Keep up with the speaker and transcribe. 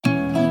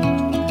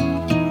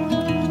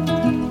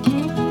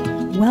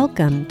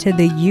Welcome to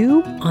the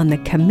You on the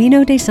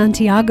Camino de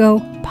Santiago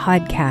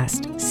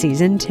podcast,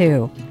 Season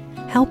 2,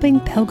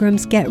 helping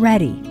pilgrims get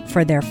ready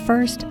for their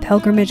first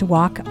pilgrimage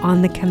walk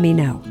on the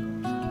Camino,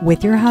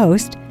 with your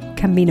host,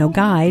 Camino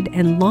guide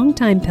and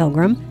longtime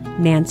pilgrim,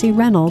 Nancy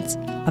Reynolds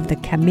of the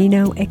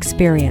Camino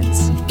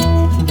Experience.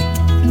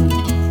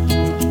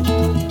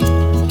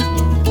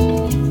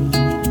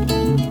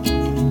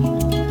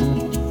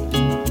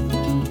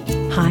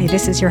 Hi,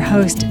 this is your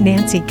host,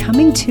 Nancy,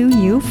 coming to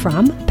you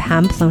from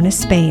Pamplona,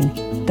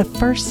 Spain, the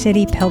first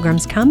city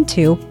pilgrims come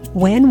to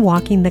when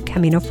walking the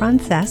Camino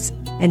Francés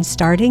and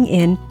starting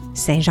in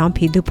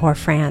Saint-Jean-Pied-de-Port,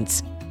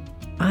 France.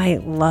 I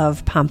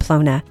love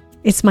Pamplona.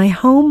 It's my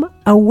home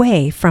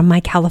away from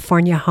my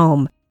California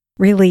home,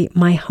 really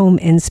my home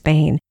in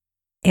Spain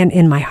and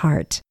in my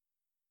heart.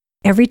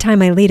 Every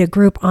time I lead a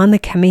group on the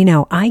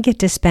Camino, I get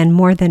to spend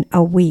more than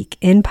a week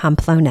in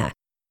Pamplona,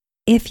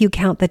 if you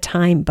count the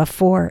time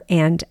before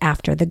and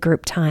after the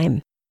group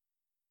time.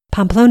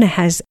 Pamplona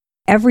has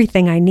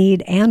everything I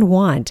need and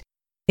want,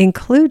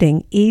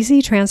 including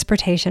easy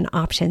transportation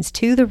options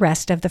to the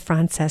rest of the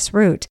Francés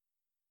route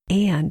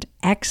and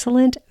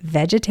excellent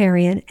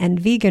vegetarian and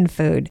vegan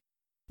food,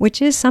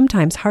 which is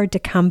sometimes hard to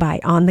come by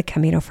on the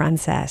Camino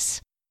Francés.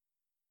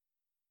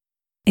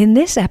 In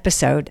this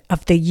episode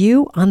of the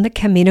You on the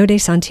Camino de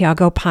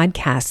Santiago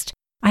podcast,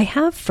 I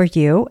have for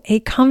you a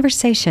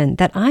conversation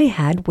that I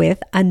had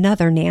with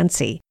another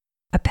Nancy,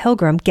 a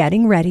pilgrim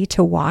getting ready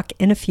to walk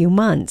in a few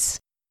months.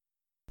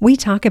 We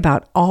talk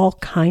about all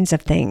kinds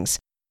of things,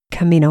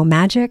 Camino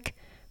magic,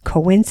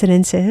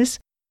 coincidences,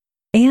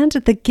 and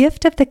the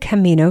gift of the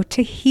Camino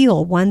to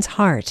heal one's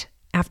heart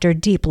after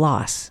deep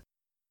loss.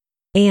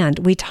 And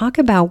we talk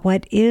about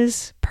what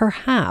is,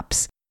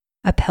 perhaps,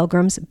 a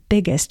pilgrim's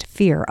biggest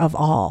fear of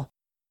all.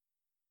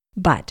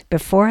 But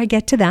before I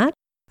get to that,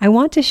 I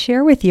want to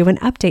share with you an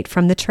update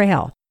from the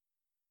trail.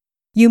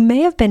 You may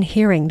have been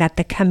hearing that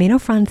the Camino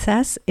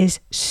Francés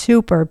is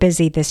super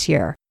busy this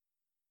year.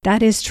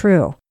 That is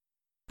true.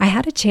 I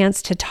had a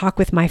chance to talk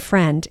with my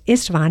friend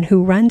Istvan,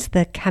 who runs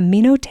the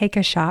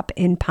Caminoteca shop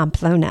in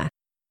Pamplona,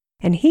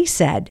 and he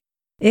said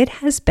it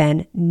has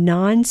been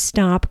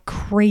non-stop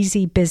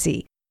crazy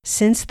busy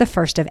since the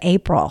 1st of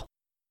April.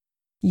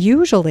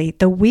 Usually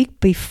the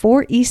week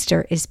before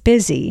Easter is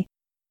busy,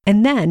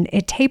 and then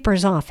it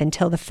tapers off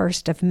until the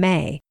 1st of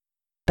May.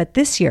 But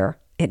this year,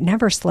 it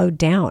never slowed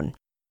down.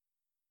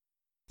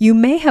 You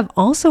may have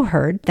also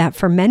heard that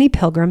for many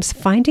pilgrims,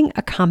 finding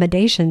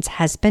accommodations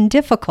has been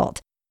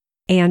difficult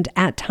and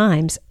at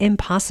times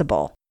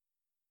impossible.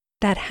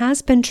 That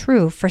has been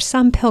true for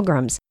some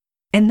pilgrims,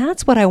 and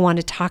that's what I want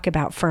to talk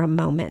about for a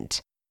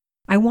moment.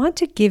 I want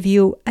to give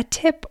you a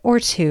tip or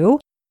two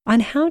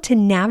on how to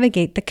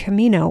navigate the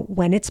Camino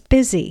when it's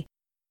busy,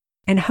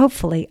 and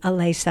hopefully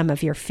allay some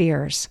of your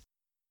fears.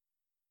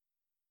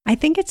 I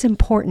think it's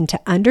important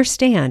to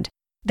understand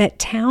that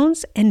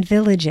towns and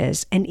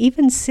villages and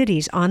even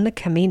cities on the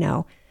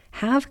Camino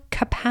have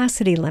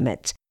capacity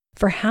limits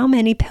for how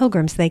many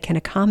pilgrims they can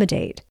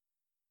accommodate.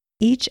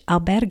 Each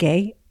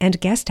albergue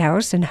and guest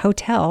house and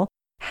hotel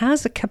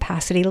has a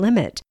capacity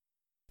limit,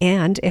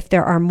 and if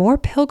there are more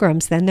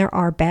pilgrims than there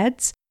are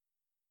beds,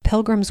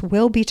 pilgrims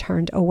will be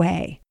turned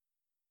away.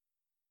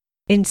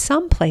 In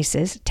some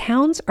places,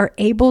 towns are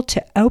able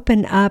to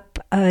open up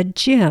a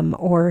gym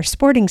or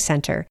sporting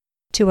center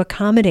to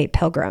accommodate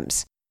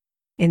pilgrims.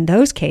 In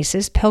those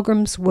cases,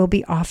 pilgrims will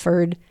be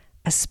offered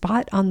a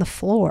spot on the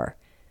floor,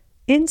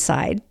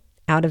 inside,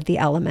 out of the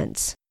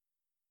elements.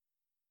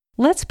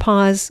 Let's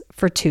pause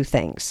for two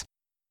things.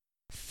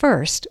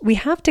 First, we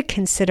have to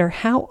consider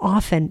how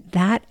often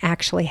that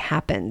actually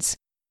happens.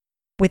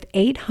 With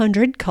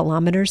 800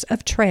 kilometers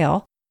of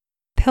trail,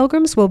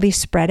 pilgrims will be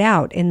spread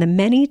out in the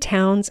many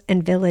towns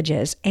and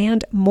villages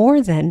and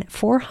more than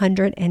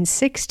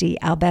 460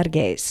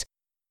 albergues.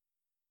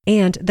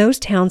 And those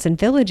towns and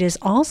villages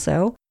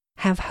also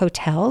have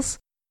hotels,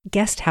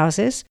 guest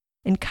houses,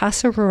 and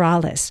casa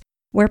rurales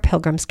where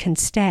pilgrims can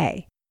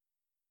stay.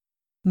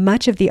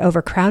 Much of the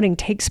overcrowding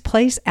takes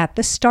place at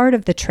the start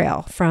of the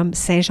trail from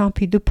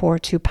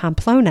Saint-Jean-Pied-de-Port to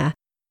Pamplona,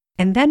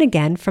 and then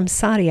again from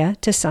Sarria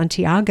to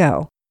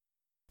Santiago.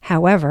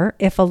 However,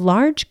 if a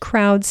large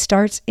crowd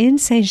starts in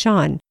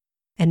Saint-Jean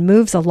and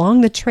moves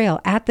along the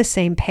trail at the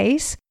same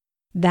pace,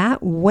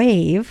 that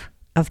wave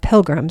of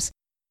pilgrims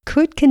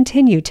could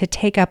continue to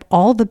take up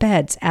all the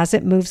beds as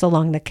it moves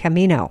along the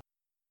Camino.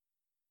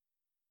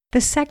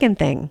 The second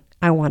thing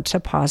I want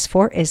to pause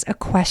for is a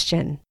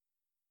question.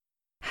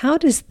 How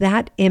does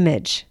that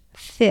image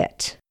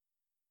fit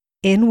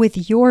in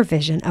with your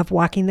vision of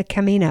walking the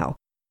Camino?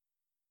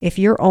 If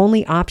your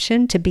only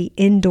option to be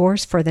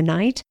indoors for the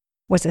night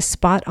was a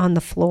spot on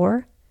the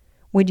floor,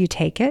 would you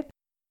take it?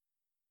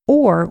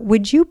 Or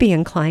would you be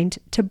inclined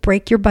to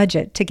break your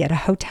budget to get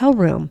a hotel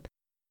room,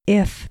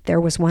 if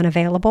there was one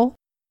available?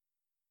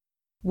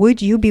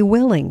 Would you be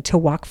willing to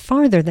walk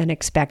farther than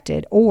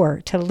expected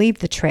or to leave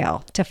the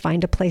trail to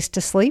find a place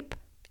to sleep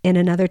in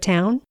another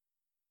town?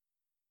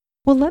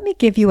 Well, let me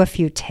give you a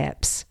few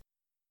tips.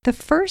 The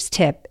first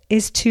tip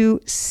is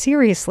to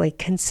seriously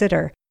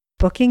consider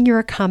booking your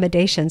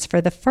accommodations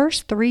for the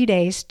first 3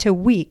 days to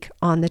week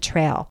on the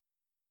trail.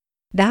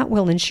 That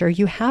will ensure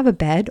you have a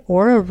bed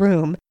or a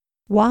room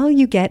while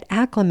you get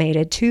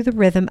acclimated to the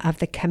rhythm of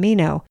the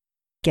Camino,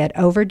 get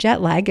over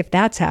jet lag if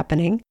that's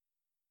happening,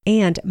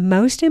 and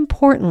most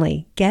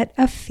importantly, get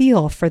a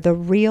feel for the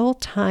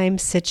real-time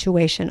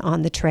situation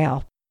on the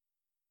trail.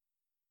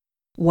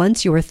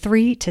 Once you are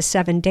 3 to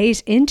 7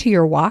 days into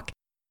your walk,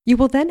 you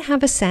will then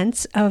have a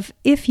sense of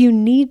if you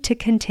need to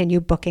continue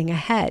booking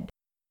ahead,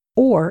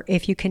 or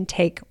if you can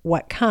take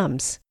what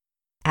comes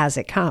as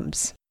it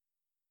comes.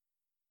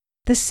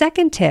 The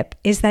second tip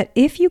is that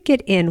if you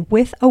get in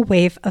with a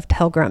wave of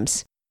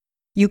pilgrims,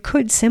 you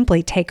could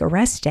simply take a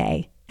rest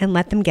day and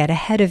let them get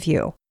ahead of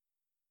you.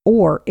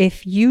 Or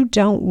if you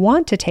don't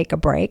want to take a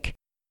break,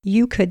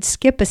 you could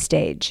skip a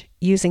stage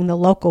using the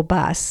local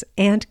bus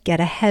and get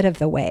ahead of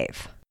the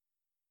wave.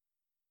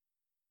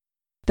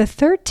 The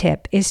third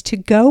tip is to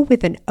go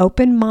with an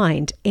open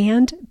mind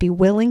and be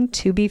willing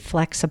to be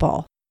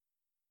flexible.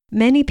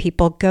 Many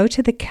people go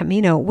to the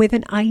Camino with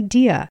an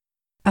idea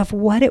of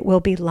what it will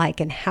be like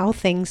and how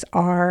things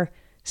are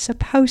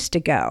supposed to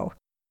go.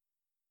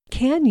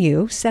 Can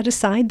you set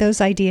aside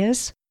those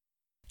ideas?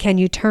 Can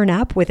you turn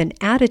up with an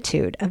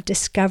attitude of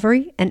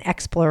discovery and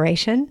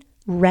exploration,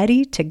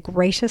 ready to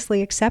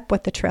graciously accept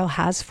what the trail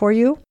has for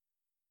you?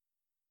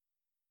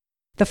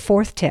 The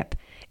fourth tip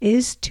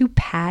is to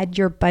pad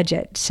your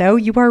budget so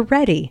you are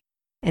ready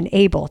and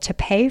able to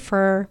pay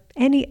for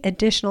any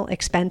additional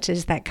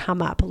expenses that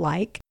come up,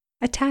 like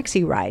a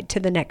taxi ride to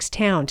the next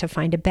town to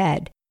find a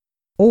bed,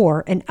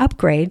 or an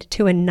upgrade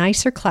to a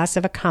nicer class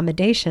of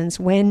accommodations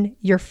when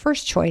your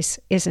first choice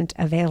isn't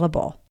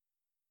available.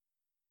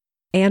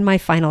 And my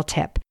final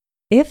tip,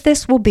 if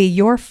this will be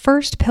your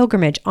first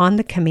pilgrimage on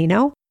the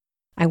Camino,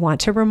 I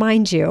want to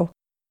remind you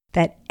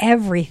that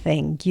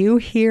everything you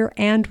hear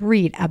and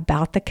read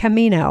about the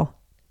Camino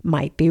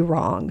might be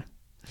wrong.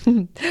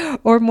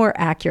 Or more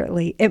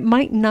accurately, it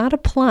might not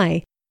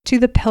apply to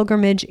the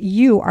pilgrimage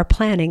you are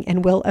planning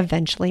and will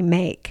eventually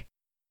make.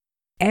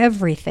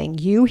 Everything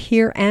you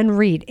hear and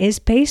read is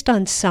based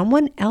on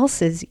someone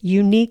else's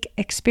unique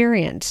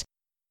experience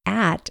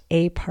at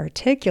a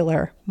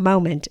particular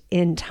moment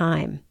in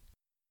time.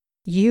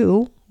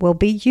 You will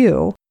be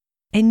you,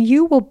 and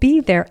you will be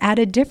there at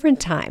a different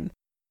time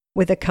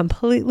with a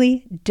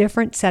completely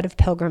different set of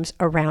pilgrims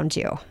around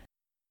you.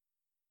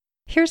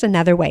 Here's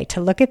another way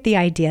to look at the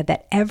idea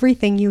that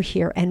everything you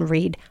hear and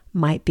read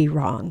might be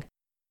wrong.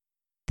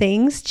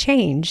 Things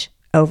change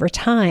over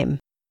time.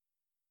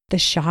 The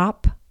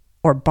shop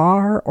or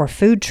bar or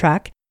food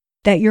truck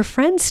that your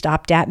friend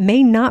stopped at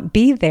may not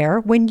be there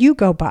when you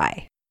go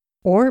by,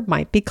 or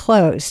might be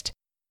closed.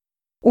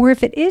 Or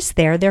if it is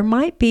there, there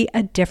might be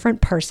a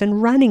different person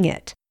running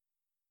it.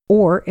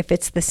 Or if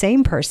it's the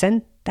same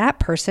person, that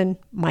person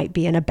might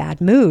be in a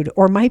bad mood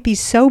or might be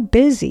so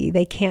busy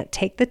they can't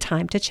take the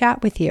time to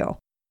chat with you.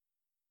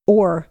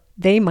 Or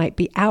they might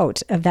be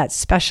out of that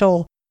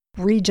special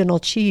regional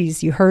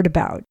cheese you heard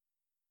about.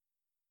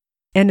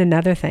 And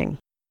another thing,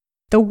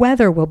 the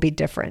weather will be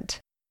different.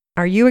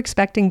 Are you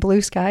expecting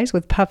blue skies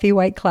with puffy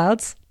white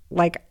clouds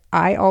like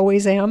I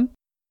always am?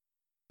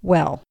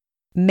 Well,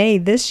 May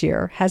this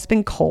year has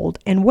been cold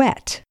and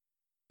wet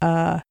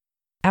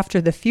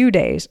after the few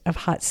days of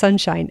hot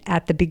sunshine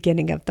at the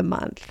beginning of the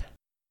month.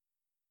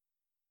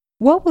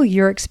 What will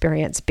your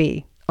experience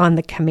be on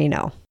the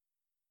Camino?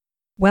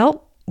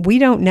 Well, we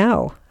don't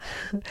know,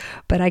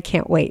 but I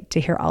can't wait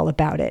to hear all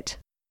about it.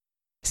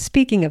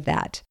 Speaking of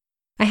that,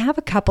 I have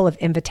a couple of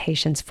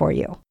invitations for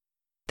you.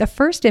 The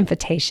first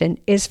invitation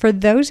is for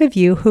those of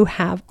you who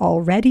have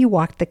already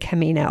walked the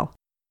Camino.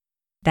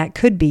 That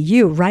could be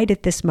you right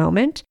at this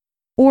moment,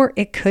 or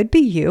it could be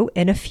you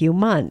in a few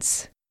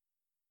months.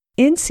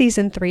 In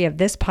Season 3 of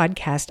this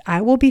podcast,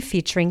 I will be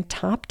featuring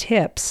top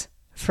tips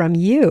from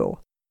you.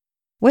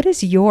 What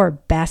is your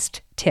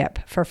best tip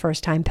for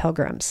first-time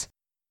pilgrims?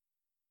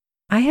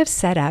 I have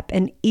set up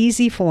an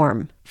easy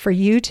form for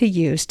you to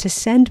use to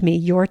send me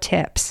your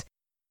tips,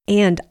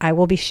 and I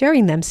will be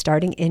sharing them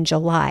starting in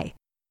July,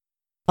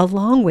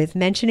 along with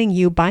mentioning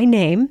you by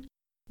name,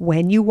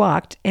 when you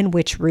walked, and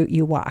which route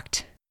you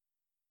walked.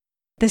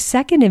 The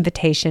second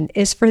invitation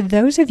is for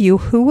those of you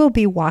who will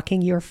be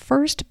walking your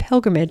first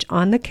pilgrimage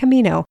on the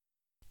Camino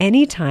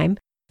anytime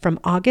from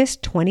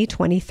August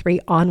 2023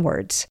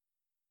 onwards.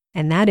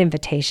 And that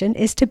invitation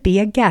is to be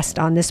a guest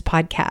on this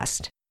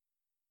podcast.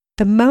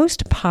 The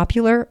most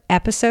popular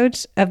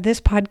episodes of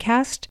this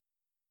podcast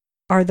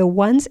are the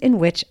ones in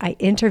which I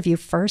interview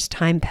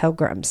first-time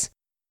pilgrims.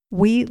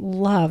 We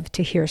love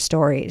to hear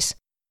stories.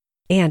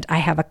 And I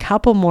have a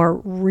couple more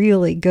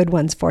really good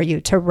ones for you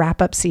to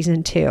wrap up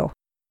Season 2.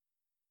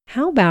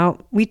 How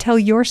about we tell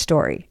your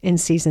story in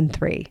Season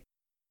 3?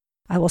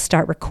 I will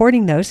start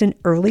recording those in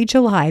early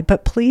July,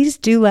 but please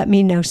do let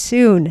me know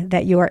soon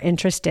that you are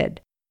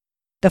interested.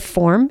 The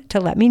form to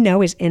let me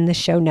know is in the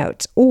show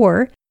notes,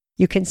 or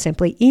you can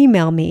simply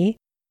email me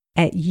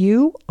at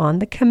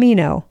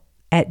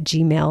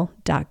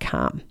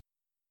youonthecamino@gmail.com.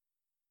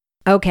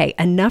 Okay,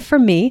 enough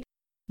from me.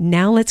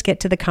 Now let's get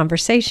to the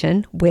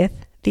conversation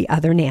with the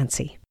other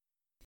Nancy.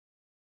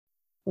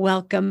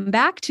 Welcome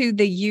back to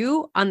the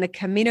You on the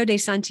Camino de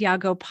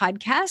Santiago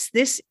podcast.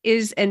 This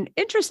is an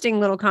interesting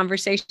little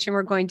conversation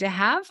we're going to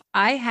have.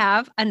 I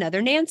have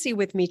another Nancy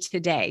with me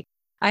today.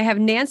 I have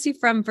Nancy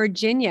from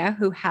Virginia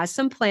who has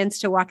some plans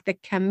to walk the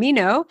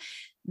Camino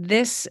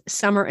this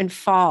summer and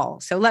fall.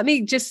 So let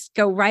me just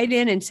go right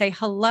in and say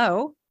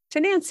hello to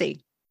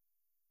Nancy.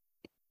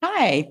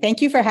 Hi,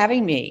 thank you for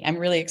having me. I'm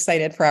really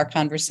excited for our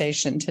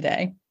conversation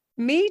today.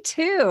 Me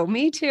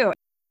too.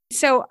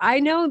 So I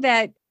know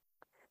that,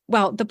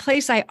 well, the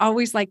place I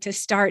always like to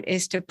start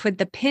is to put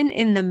the pin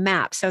in the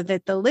map so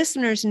that the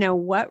listeners know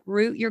what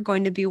route you're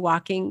going to be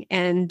walking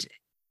and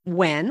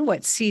when,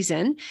 what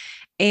season,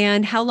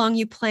 and how long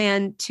you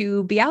plan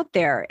to be out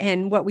there.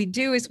 And what we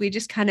do is we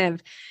just kind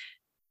of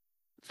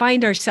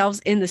find ourselves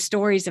in the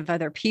stories of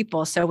other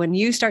people. So when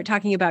you start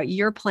talking about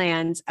your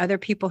plans, other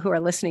people who are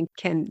listening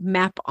can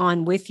map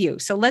on with you.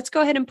 So let's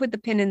go ahead and put the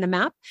pin in the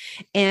map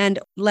and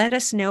let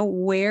us know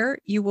where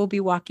you will be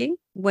walking,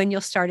 when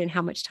you'll start, and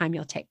how much time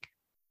you'll take.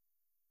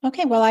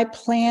 Okay, well, I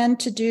plan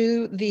to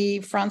do the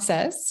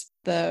Francés,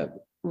 the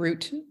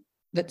route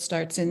that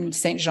starts in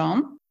Saint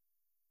Jean,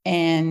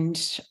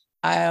 and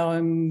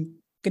I'm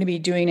going to be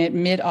doing it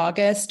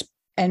mid-August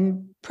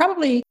and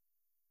probably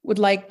would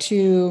like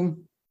to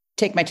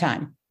take my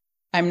time.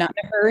 I'm not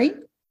in a hurry.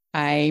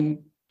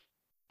 I'm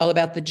all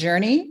about the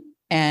journey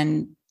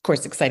and, of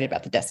course, excited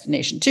about the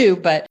destination too,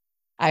 but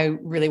I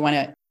really want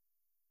to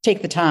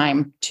take the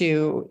time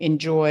to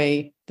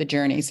enjoy the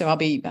journey. So I'll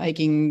be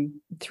hiking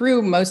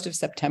through most of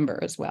September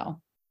as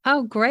well.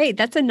 Oh, great.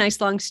 That's a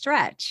nice long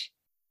stretch.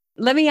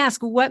 Let me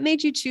ask, what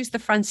made you choose the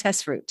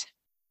Francés route?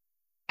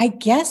 I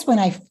guess when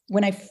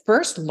I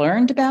first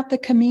learned about the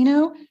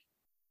Camino,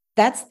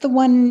 that's the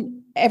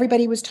one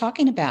everybody was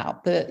talking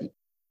about.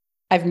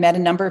 I've met a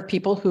number of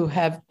people who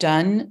have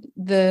done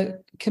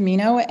the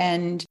Camino,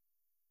 and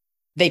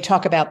they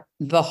talk about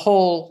the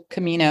whole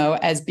Camino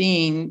as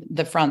being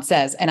the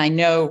Francés. And I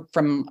know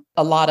from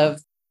a lot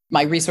of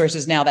my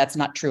resources now, that's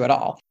not true at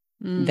all.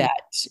 That,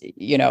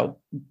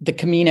 the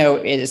Camino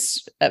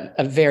is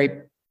a very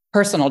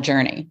personal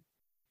journey.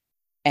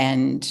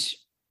 And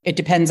it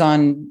depends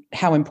on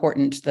how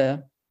important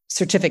the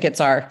certificates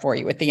are for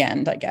you at the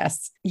end, I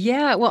guess.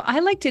 Yeah, well, I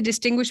like to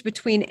distinguish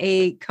between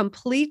a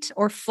complete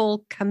or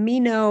full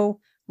Camino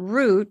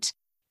route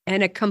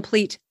and a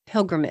complete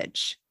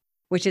pilgrimage,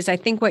 which is, I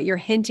think, what you're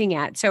hinting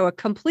at. So a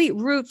complete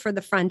route for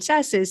the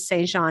Francés is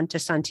Saint Jean to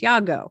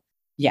Santiago.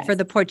 Yes. For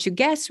the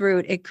Portuguese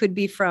route, it could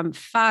be from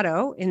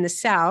Faro in the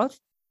south.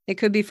 It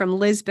could be from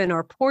Lisbon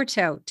or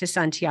Porto to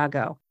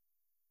Santiago.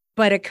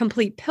 But a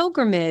complete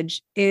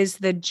pilgrimage is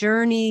the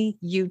journey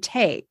you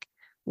take,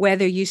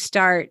 whether you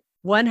start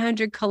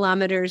 100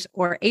 kilometers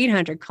or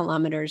 800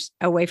 kilometers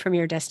away from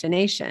your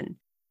destination.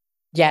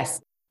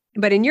 Yes.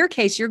 But in your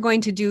case, you're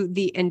going to do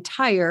the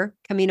entire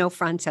Camino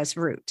Francés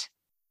route.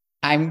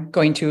 I'm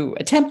going to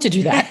attempt to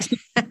do that.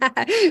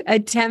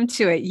 Attempt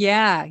to it.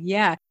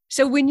 Yeah.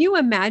 So when you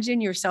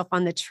imagine yourself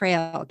on the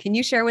trail, can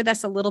you share with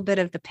us a little bit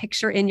of the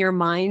picture in your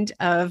mind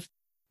of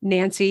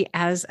Nancy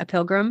as a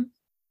pilgrim?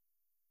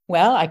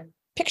 Well, I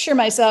picture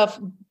myself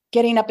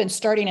getting up and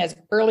starting as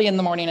early in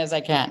the morning as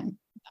I can.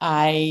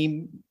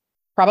 I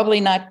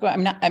definitely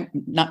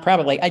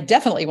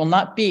will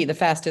not be the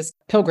fastest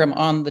pilgrim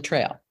on the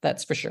trail.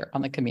 That's for sure,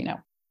 on the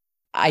Camino.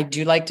 I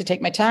do like to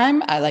take my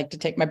time. I like to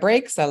take my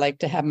breaks. I like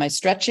to have my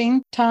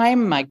stretching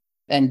time,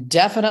 and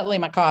definitely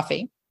my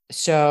coffee.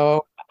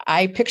 So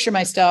I picture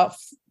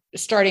myself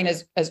starting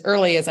as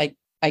early as I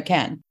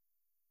can.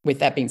 With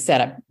that being said,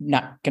 I'm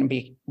not going to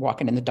be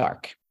walking in the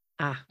dark.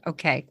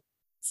 Okay.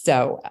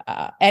 So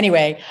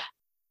anyway,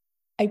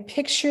 I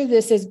picture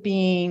this as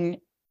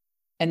being,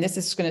 and this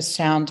is going to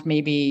sound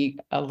maybe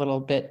a little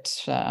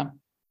bit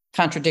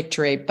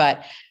contradictory,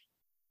 but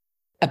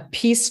a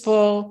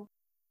peaceful,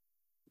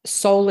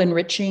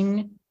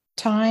 soul-enriching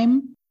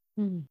time,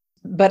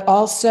 but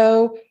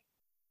also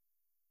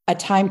a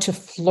time to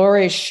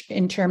flourish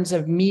in terms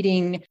of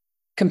meeting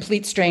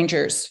complete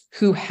strangers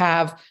who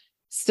have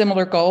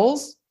similar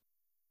goals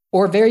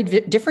or very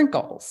different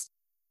goals,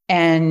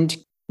 and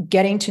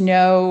getting to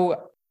know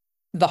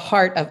the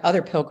heart of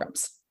other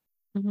pilgrims.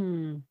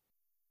 Mm-hmm.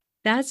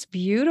 That's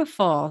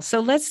beautiful.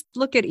 So let's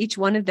look at each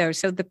one of those.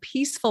 So the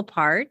peaceful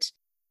part,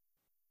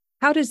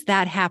 how does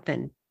that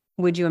happen?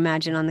 Would you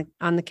imagine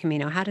on the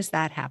Camino? How does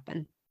that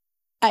happen?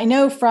 I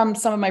know from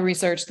some of my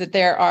research that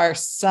there are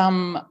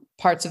some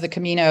parts of the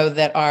Camino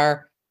that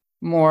are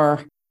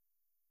more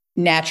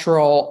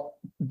natural,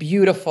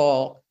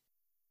 beautiful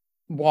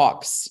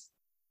walks.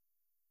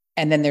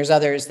 And then there's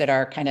others that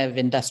are kind of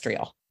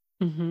industrial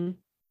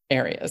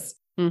areas.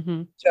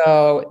 Mm-hmm.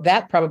 So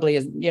that probably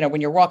is,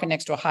 when you're walking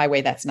next to a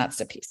highway, that's not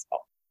so peaceful.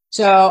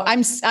 So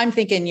I'm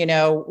thinking,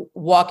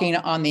 walking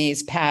on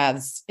these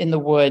paths in the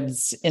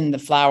woods, in the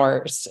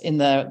flowers, in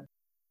the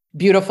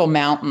beautiful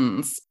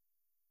mountains,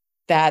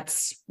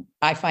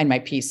 I find my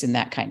peace in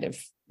that kind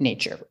of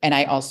nature. And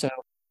I also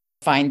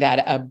find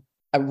that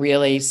a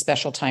really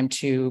special time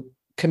to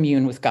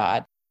commune with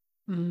God.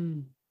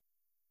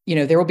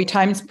 there will be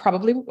times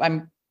probably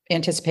I'm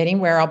anticipating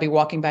where I'll be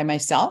walking by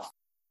myself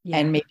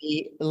and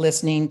maybe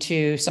listening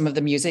to some of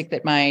the music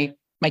that my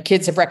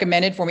kids have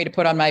recommended for me to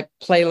put on my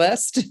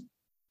playlist.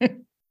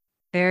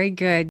 Very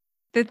good.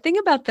 The thing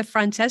about the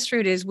Francés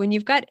route is when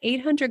you've got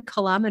 800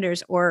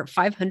 kilometers or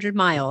 500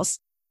 miles,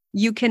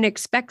 you can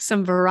expect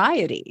some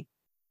variety.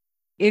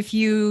 If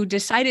you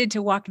decided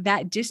to walk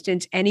that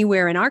distance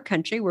anywhere in our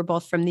country, we're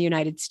both from the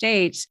United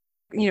States,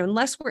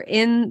 unless we're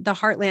in the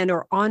heartland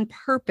or on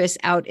purpose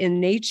out in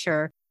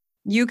nature,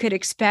 you could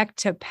expect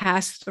to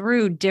pass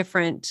through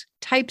different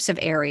types of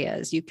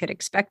areas. You could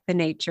expect the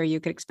nature, you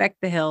could expect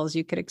the hills,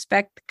 you could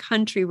expect the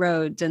country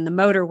roads and the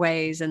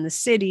motorways and the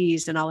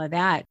cities and all of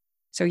that.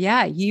 So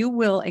yeah, you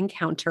will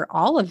encounter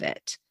all of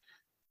it.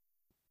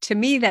 To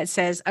me, that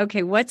says,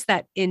 okay, what's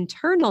that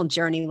internal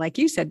journey? Like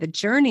you said, the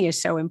journey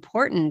is so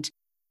important.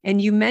 And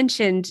you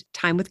mentioned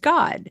time with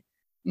God.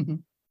 Mm-hmm.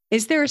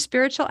 Is there a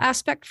spiritual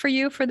aspect for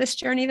you for this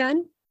journey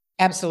then?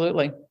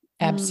 Absolutely.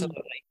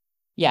 Absolutely.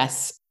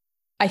 Yes.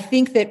 I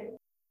think that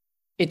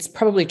it's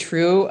probably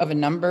true of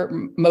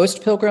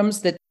most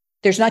pilgrims, that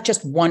there's not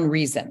just one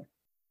reason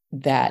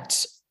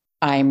that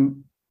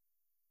I'm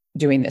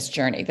doing this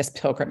journey, this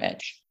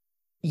pilgrimage.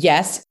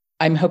 Yes,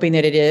 I'm hoping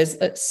that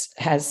it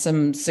has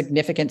some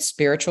significant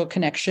spiritual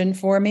connection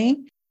for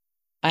me.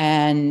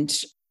 And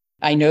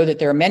I know that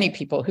there are many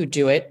people who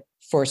do it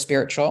for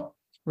spiritual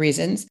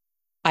reasons.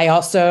 I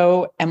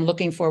also am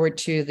looking forward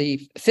to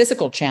the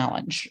physical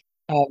challenge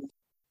of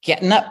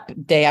getting up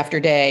day after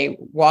day,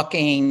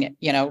 walking,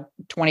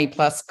 20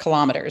 plus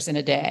kilometers in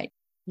a day.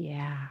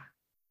 Yeah.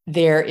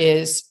 There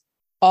is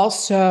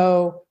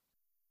also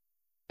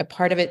a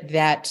part of it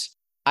that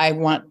I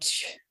want,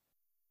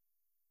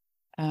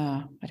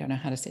 I don't know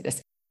how to say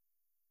this.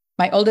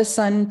 My oldest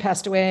son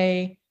passed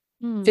away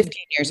 15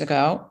 years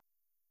ago.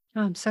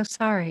 Oh, I'm so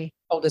sorry.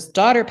 Oldest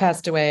daughter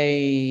passed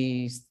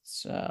away,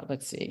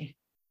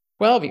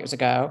 12 years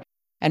ago.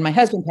 And my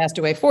husband passed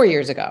away 4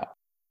 years ago.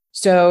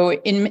 So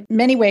in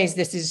many ways,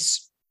 this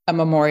is a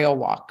memorial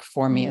walk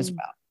for me as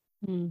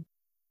well.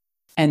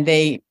 And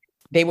they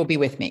will be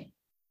with me.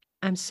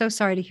 I'm so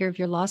sorry to hear of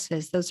your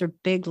losses. Those are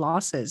big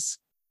losses.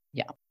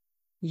 Yeah.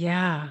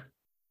 Yeah.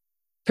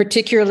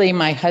 Particularly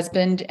my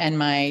husband and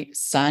my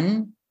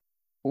son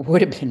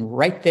would have been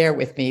right there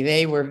with me.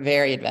 They were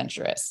very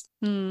adventurous.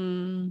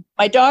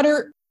 My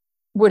daughter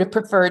would have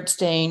preferred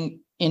staying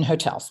in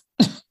hotels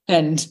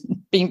and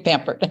being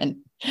pampered.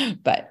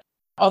 But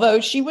although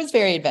she was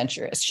very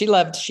adventurous, she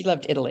loved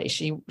Italy.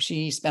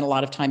 She spent a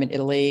lot of time in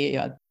Italy,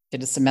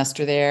 did a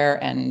semester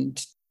there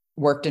and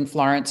worked in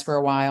Florence for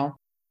a while.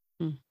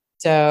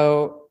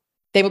 So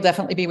they will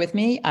definitely be with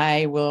me.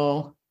 I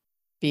will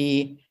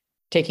be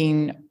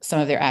taking some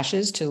of their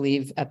ashes to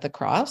leave at the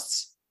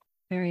cross.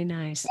 Very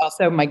nice.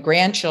 Also, my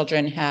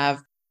grandchildren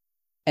have,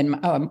 and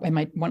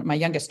my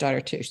youngest daughter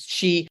too,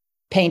 she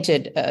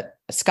painted a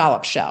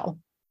scallop shell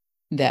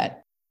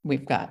that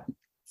we've got.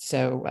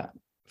 So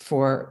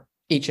for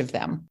each of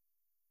them.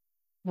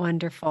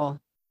 Wonderful.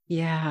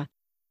 Yeah.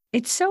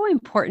 It's so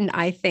important,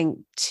 I think,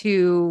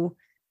 to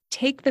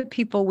take the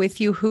people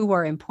with you who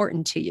are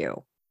important to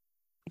you,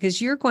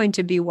 because you're going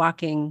to be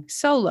walking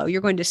solo.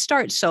 You're going to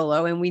start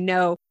solo. And we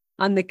know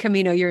on the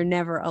Camino, you're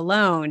never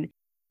alone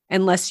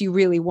unless you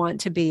really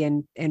want to be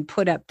and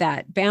put up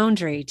that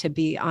boundary to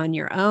be on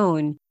your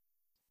own.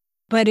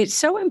 But it's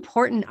so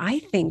important, I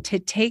think, to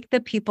take the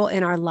people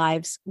in our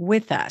lives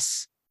with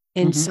us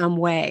in some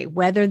way,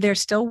 whether they're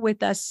still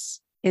with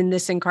us in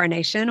this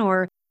incarnation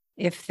or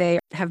if they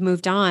have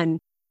moved on,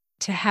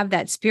 to have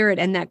that spirit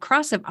and that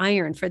cross of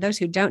iron. For those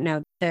who don't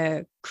know,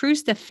 the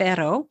Cruz de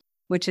Ferro,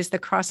 which is the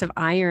cross of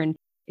iron,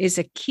 is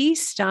a key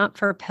stop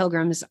for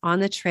pilgrims on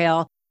the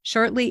trail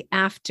shortly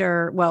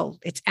after,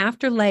 it's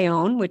after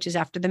León, which is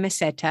after the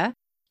Meseta.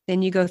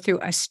 Then you go through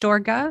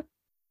Astorga, a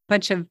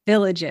bunch of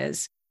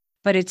villages,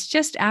 but it's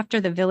just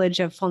after the village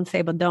of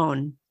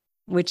Foncebadón,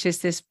 which is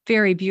this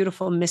very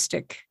beautiful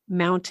mystic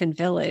mountain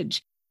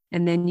village.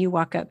 And then you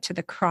walk up to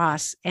the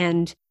cross,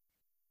 and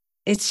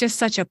it's just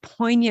such a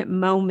poignant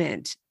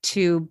moment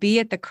to be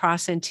at the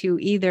cross and to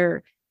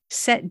either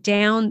set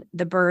down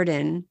the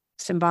burden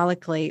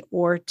symbolically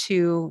or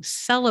to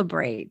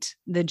celebrate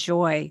the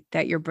joy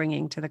that you're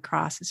bringing to the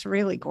cross. It's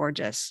really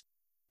gorgeous.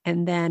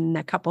 And then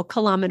a couple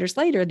kilometers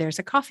later, there's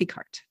a coffee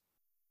cart.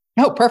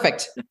 Oh,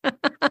 perfect.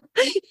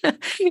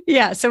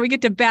 Yeah. So we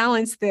get to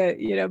balance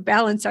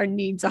balance our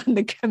needs on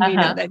the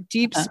Camino, that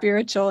deep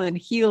spiritual and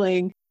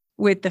healing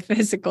with the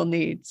physical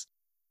needs.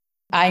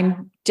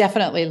 I'm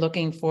definitely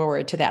looking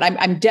forward to that.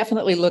 I'm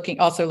definitely looking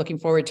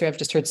forward to, I've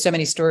just heard so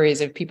many stories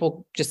of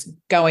people just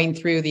going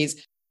through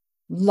these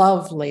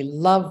lovely,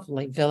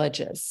 lovely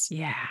villages.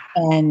 Yeah.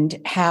 And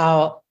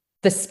how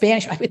the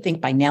Spanish, I would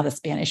think by now the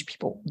Spanish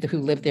people who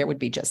live there would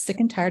be just sick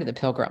and tired of the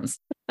pilgrims.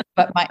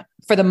 But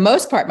for the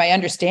most part, my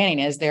understanding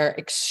is they're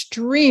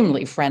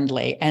extremely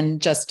friendly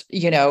and just,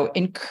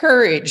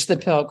 encourage the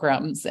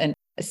pilgrims. And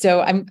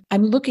so I'm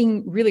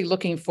really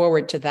looking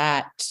forward to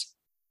that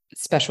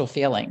special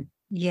feeling.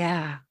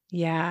 Yeah.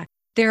 Yeah.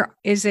 There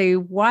is a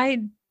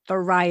wide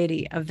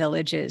variety of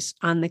villages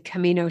on the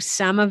Camino.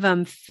 Some of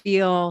them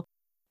feel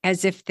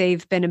as if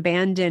they've been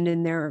abandoned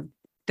and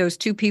those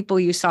 2 people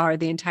you saw are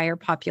the entire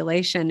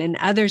population, and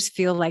others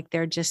feel like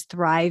they're just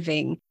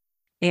thriving.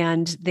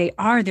 And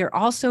they're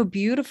also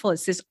beautiful.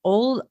 It's this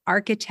old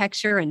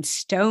architecture and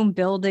stone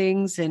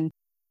buildings, and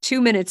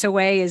 2 minutes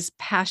away is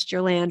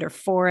pasture land or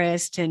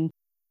forest. And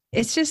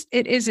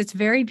it's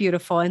very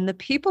beautiful. And the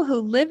people who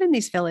live in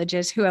these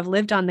villages, who have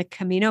lived on the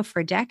Camino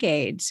for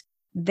decades,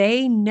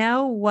 they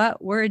know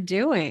what we're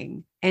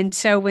doing. And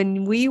so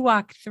when we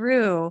walk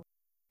through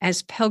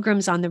as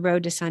pilgrims on the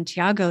road to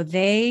Santiago,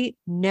 they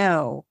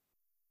know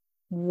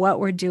what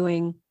we're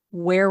doing,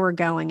 where we're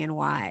going, and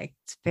why.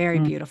 It's very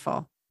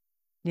beautiful.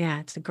 Yeah,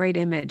 it's a great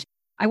image.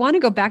 I want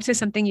to go back to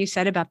something you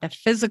said about the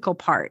physical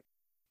part,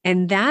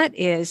 and that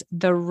is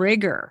the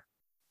rigor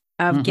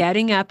of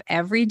getting up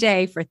every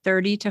day for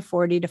 30 to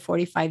 40 to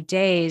 45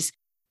 days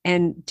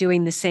and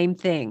doing the same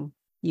thing.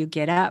 You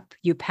get up,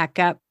 you pack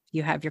up,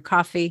 you have your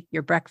coffee,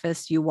 your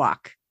breakfast, you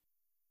walk.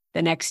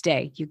 The next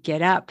day, you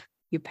get up,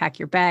 you pack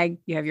your bag,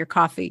 you have your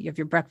coffee, you have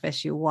your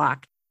breakfast, you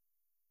walk.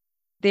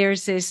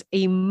 There's this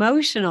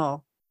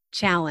emotional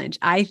challenge,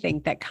 I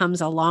think, that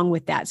comes along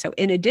with that. So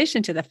in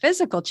addition to the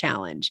physical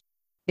challenge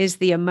is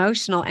the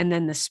emotional and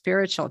then the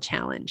spiritual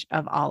challenge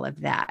of all of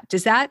that.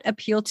 Does that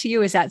appeal to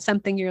you? Is that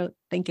something you're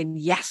thinking,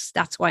 yes,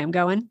 that's why I'm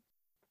going?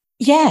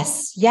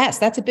 Yes,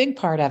 that's a big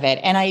part of it.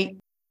 And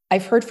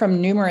I've heard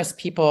from numerous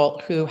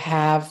people who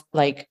have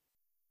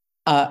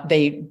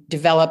they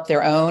develop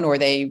their own, or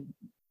they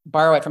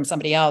borrow it from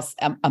somebody else,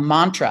 a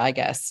mantra, I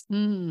guess,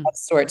 of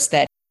sorts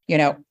that,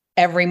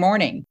 every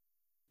morning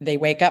they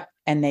wake up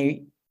and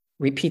they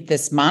repeat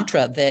this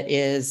mantra that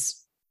is,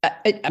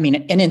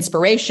 an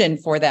inspiration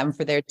for them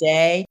for their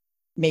day.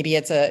 Maybe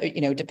it's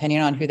depending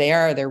on who they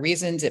are, their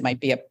reasons, it might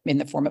be in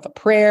the form of a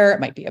prayer, it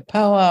might be a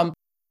poem,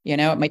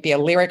 it might be a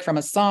lyric from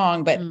a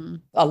song, but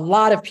a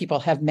lot of people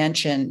have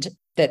mentioned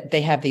that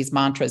they have these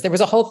mantras. There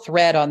was a whole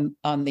thread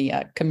on the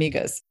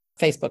Camigas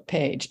Facebook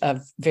page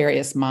of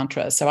various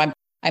mantras. So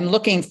I'm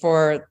looking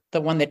for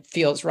the one that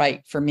feels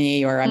right for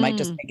me, or I might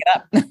just make it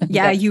up.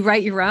 Yeah, you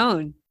write your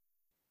own.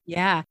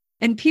 Yeah.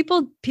 And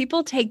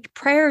people take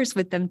prayers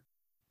with them.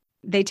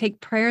 They take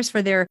prayers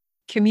for their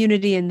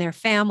community and their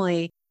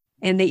family,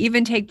 and they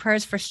even take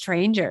prayers for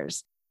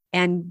strangers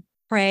and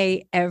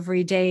pray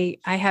every day.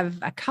 I have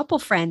a couple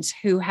friends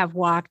who have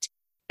walked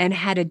and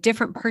had a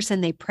different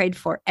person they prayed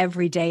for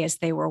every day as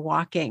they were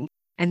walking.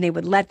 And they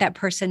would let that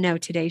person know,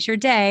 today's your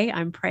day.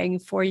 I'm praying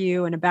for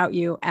you and about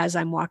you as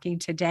I'm walking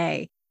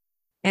today.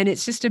 And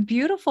it's just a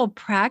beautiful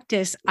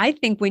practice, I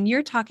think, when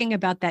you're talking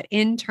about that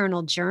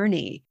internal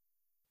journey,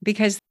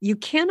 because you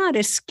cannot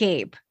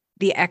escape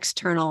the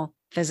external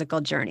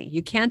physical journey.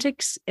 You can't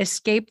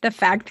escape the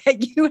fact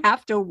that you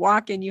have to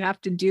walk and you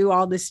have to do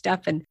all this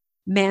stuff and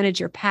manage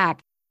your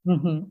pack.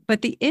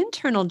 But the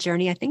internal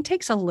journey, I think,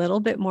 takes a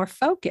little bit more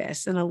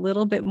focus and a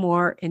little bit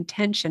more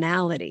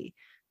intentionality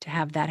to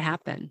have that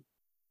happen.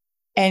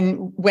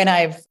 And when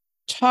I've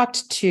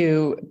talked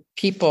to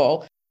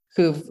people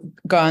who've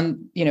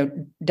gone,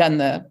 done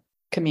the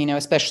Camino,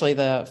 especially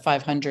the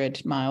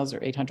 500 miles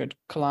or 800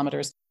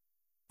 kilometers,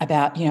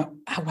 about, oh,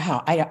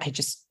 wow,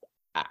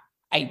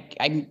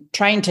 I'm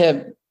trying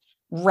to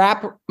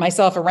wrap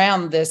myself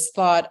around this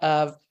thought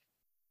of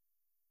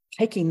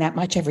hiking that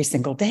much every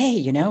single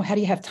day. How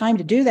do you have time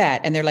to do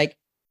that? And they're like,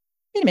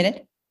 wait a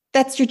minute,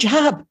 that's your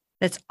job.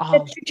 That's all.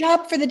 That's your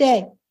job for the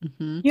day.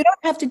 You don't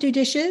have to do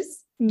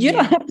dishes. You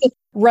don't have to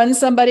run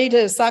somebody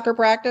to soccer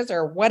practice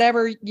or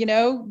whatever,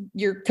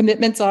 your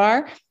commitments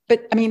are.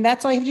 But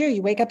that's all you have to do.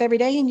 You wake up every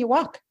day and you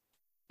walk,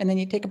 and then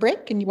you take a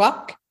break and you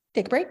walk,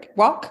 take a break,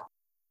 walk.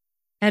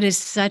 That is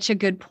such a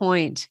good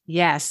point.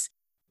 Yes.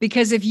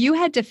 Because if you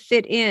had to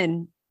fit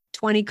in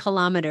 20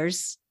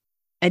 kilometers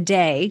a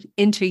day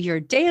into your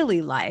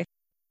daily life,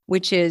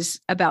 which is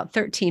about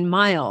 13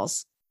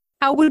 miles,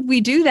 how would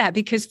we do that?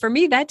 Because for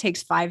me, that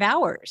takes 5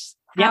 hours.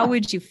 How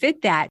would you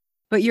fit that?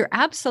 But you're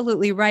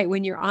absolutely right.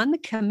 When you're on the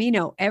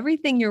Camino,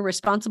 everything you're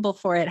responsible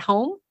for at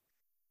home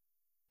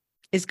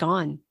is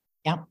gone.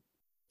 Yeah.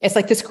 It's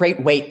like this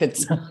great weight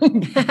that's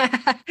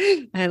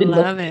I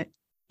love it.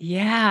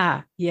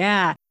 Yeah.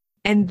 Yeah.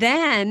 And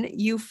then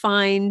you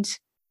find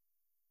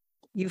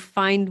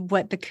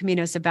what the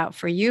Camino is about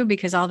for you,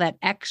 because all that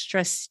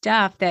extra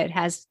stuff that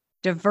has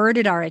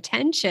diverted our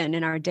attention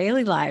in our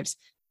daily lives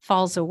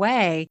falls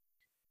away.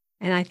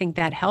 And I think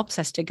that helps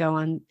us to go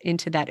on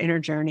into that inner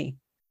journey.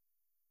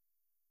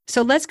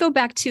 So let's go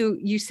back to,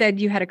 you said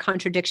you had a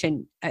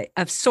contradiction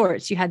of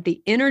sorts. You had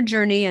the inner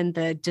journey and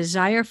the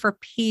desire for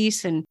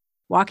peace and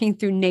walking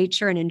through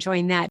nature and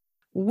enjoying that,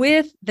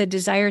 with the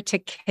desire to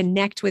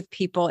connect with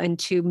people and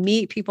to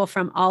meet people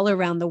from all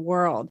around the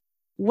world.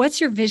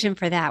 What's your vision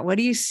for that? What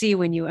do you see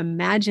when you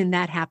imagine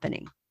that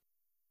happening?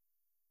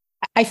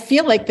 I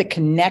feel like the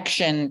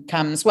connection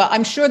comes, well,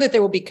 I'm sure that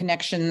there will be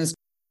connections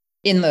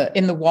in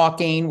the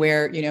walking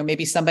where,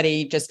 maybe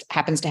somebody just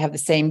happens to have the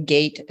same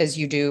gait as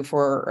you do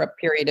for a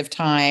period of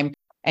time.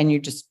 And you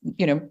just,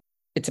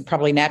 it's a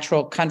probably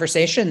natural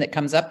conversation that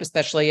comes up,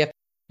 especially if,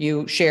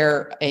 you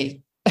share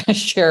a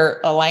share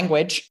a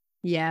language.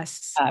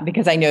 Yes.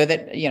 Because I know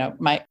that,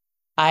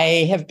 I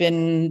have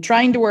been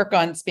trying to work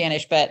on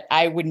Spanish, but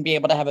I wouldn't be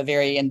able to have a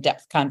very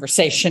in-depth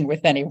conversation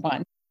with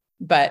anyone.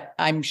 But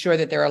I'm sure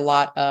that there are a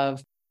lot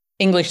of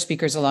English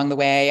speakers along the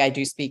way. I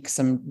do speak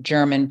some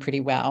German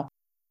pretty well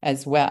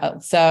as well.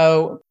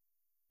 So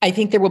I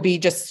think there will be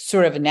just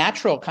sort of a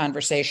natural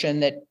conversation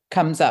that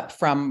comes up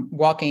from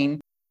walking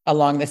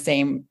along the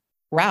same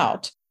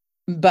route.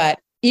 But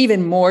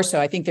even more so,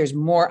 I think there's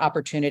more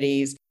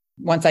opportunities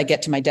once I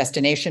get to my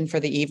destination for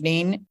the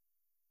evening.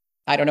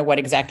 I don't know what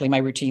exactly my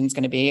routine is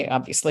going to be.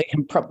 Obviously,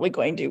 I'm probably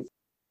going to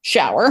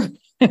shower.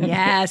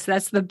 Yes,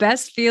 that's the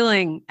best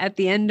feeling at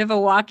the end of a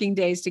walking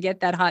day is to get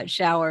that hot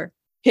shower.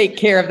 Take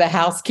care of the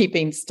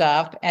housekeeping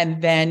stuff.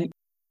 And then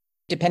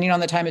depending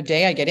on the time of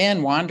day, I get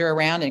in, wander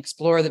around and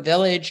explore the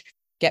village,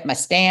 get my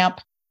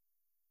stamp.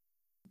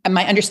 And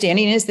my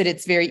understanding is that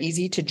it's very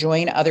easy to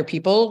join other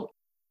people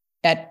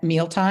at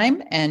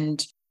mealtime.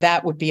 And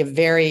that would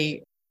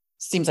be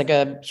seems like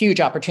a huge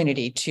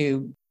opportunity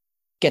to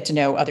get to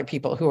know other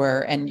people who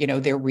are, and,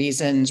 their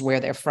reasons, where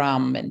they're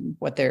from and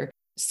what their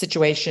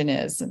situation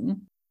is.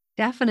 And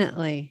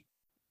definitely.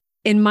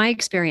 In my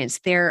experience,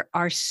 there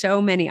are so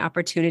many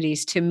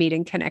opportunities to meet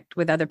and connect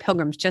with other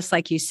pilgrims, just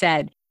like you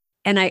said.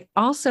 And I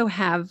also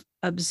have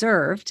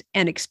observed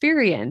and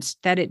experienced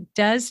that it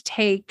does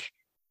take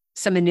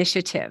some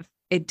initiative.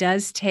 It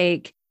does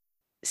take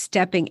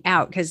stepping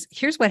out, because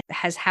here's what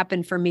has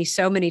happened for me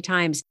so many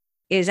times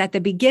is at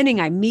the beginning,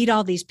 I meet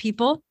all these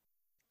people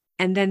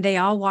and then they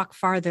all walk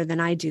farther than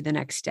I do the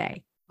next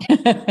day.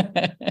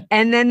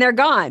 And then they're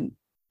gone.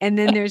 And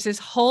then there's this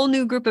whole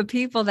new group of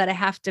people that I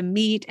have to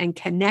meet and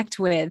connect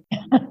with.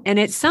 And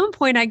at some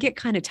point I get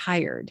kind of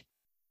tired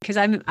because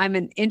I'm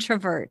an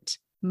introvert,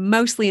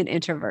 mostly an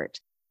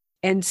introvert.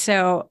 And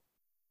so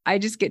I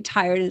just get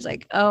tired. It's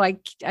like, oh,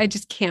 I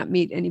just can't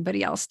meet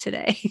anybody else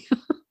today.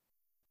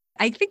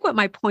 I think what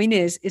my point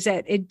is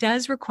that it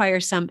does require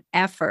some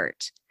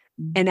effort.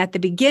 And at the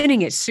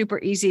beginning, it's super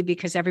easy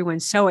because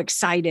everyone's so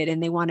excited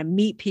and they want to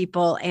meet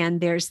people. And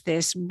there's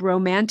this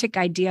romantic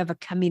idea of a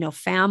Camino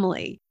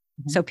family.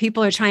 Mm-hmm. So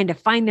people are trying to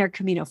find their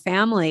Camino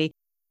family.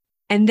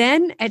 And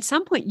then at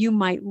some point, you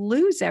might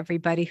lose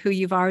everybody who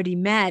you've already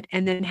met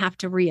and then have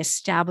to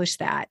reestablish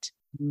that.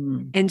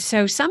 Mm. And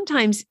so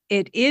sometimes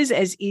it is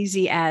as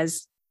easy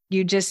as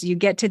you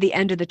get to the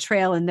end of the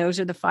trail and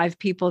those are the 5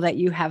 people that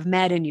you have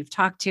met and you've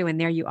talked to,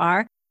 and there you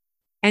are.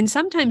 And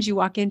sometimes you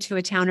walk into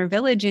a town or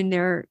village and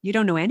you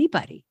don't know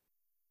anybody.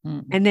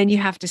 Mm. And then you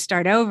have to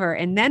start over.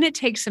 And then it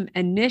takes some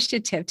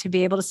initiative to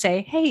be able to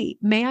say, hey,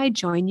 may I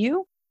join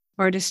you?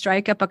 Or to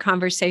strike up a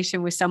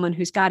conversation with someone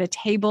who's got a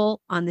table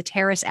on the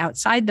terrace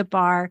outside the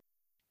bar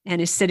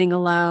and is sitting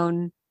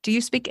alone. Do you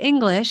speak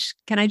English?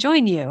 Can I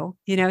join you?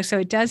 So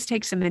it does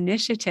take some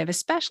initiative,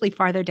 especially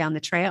farther down the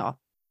trail.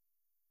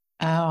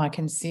 Oh, I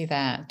can see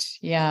that.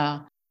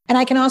 Yeah. And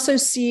I can also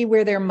see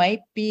where there might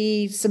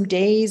be some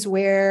days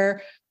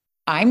where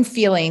I'm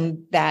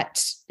feeling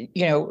that,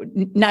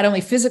 not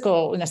only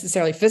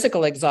necessarily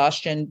physical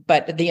exhaustion,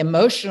 but the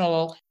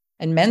emotional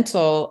and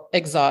mental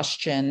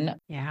exhaustion.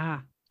 Yeah.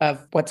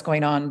 Of what's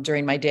going on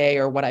during my day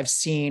or what I've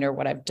seen or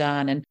what I've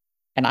done. And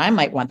I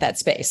might want that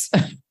space.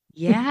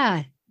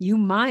 Yeah, you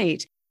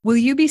might. Will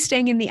you be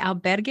staying in the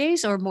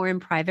albergues or more in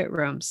private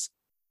rooms?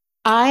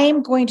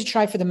 I'm going to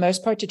try for the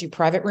most part to do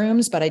private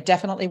rooms, but I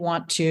definitely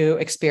want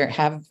to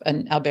have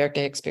an albergue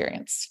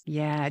experience.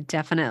 Yeah,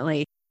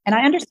 definitely. And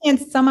I understand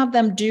some of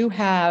them do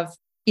have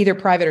either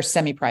private or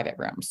semi-private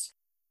rooms.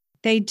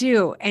 They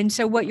do. And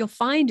so what you'll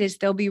find is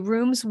there'll be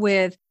rooms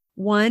with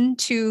 1,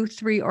 2,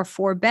 3, or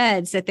 4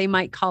 beds that they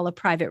might call a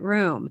private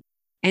room.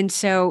 And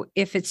so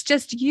if it's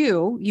just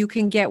you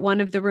can get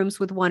one of the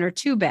rooms with 1 or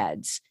 2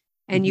 beds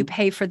and mm-hmm. you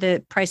pay for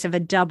the price of a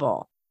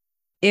double.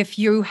 If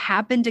you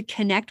happen to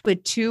connect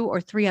with 2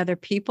 or 3 other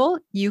people,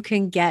 you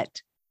can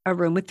get a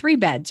room with 3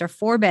 beds or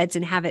 4 beds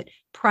and have it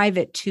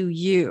private to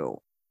you,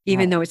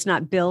 even though it's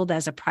not billed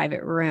as a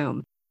private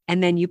room.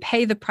 And then you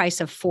pay the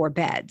price of 4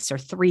 beds or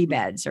 3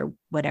 beds or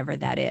whatever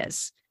that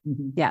is.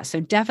 Mm-hmm. Yeah. So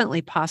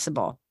definitely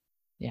possible.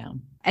 Yeah.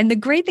 And the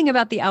great thing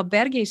about the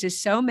albergues is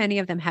so many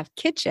of them have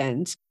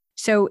kitchens.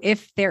 So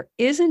if there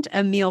isn't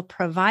a meal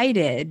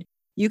provided,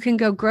 you can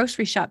go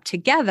grocery shop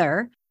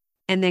together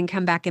and then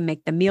come back and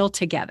make the meal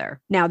together.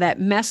 Now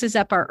that messes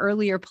up our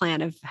earlier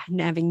plan of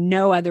having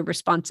no other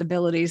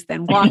responsibilities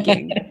than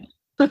walking.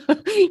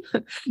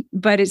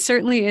 But it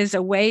certainly is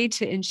a way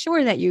to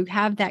ensure that you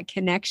have that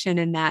connection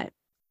and that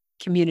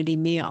community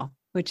meal,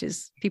 which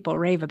is, people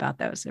rave about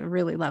those. They're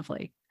really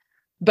lovely.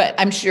 But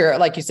I'm sure,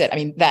 like you said, I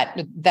mean,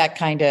 that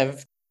kind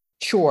of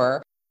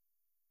chore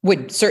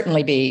would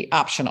certainly be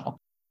optional.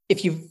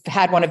 If you've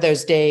had one of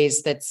those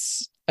days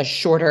that's a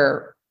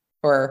shorter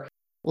or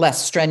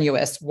less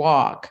strenuous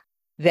walk,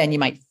 then I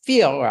might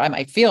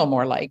feel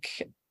more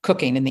like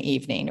cooking in the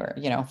evening, or,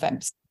 if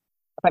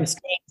I'm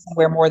staying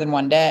somewhere more than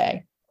one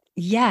day.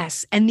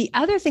 Yes. And the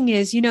other thing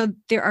is,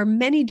 there are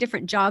many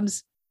different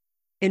jobs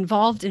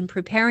involved in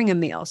preparing a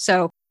meal.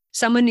 So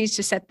someone needs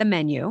to set the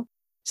menu.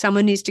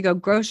 Someone needs to go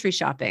grocery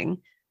shopping.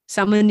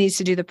 Someone needs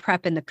to do the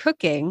prep and the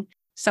cooking.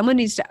 Someone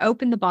needs to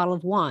open the bottle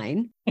of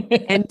wine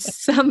and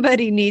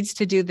somebody needs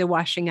to do the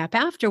washing up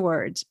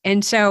afterwards.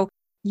 And so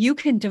you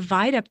can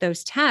divide up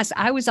those tasks.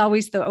 I was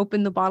always the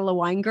open the bottle of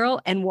wine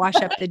girl and wash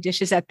up the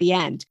dishes at the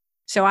end.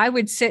 So I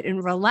would sit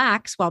and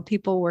relax while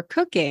people were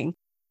cooking.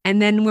 And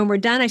then when we're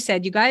done, I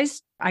said, you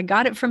guys, I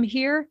got it from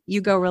here.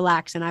 You go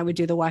relax. And I would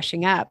do the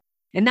washing up.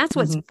 And that's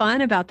what's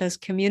fun about those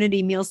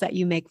community meals that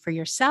you make for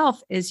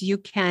yourself is you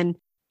can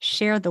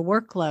share the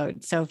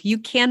workload. So if you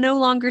can no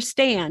longer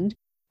stand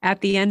at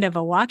the end of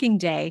a walking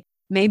day,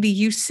 maybe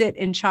you sit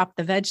and chop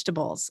the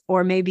vegetables,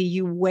 or maybe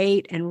you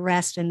wait and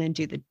rest and then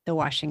do the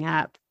washing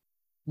up.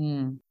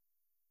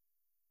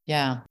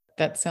 Yeah,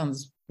 that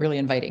sounds really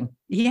inviting.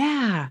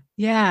 Yeah.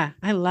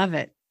 I love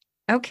it.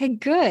 Okay,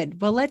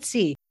 good. Well, let's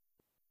see.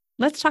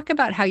 Let's talk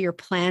about how your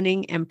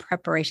planning and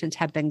preparations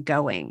have been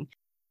going.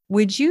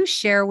 Would you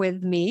share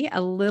with me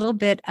a little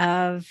bit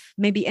of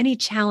maybe any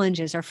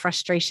challenges or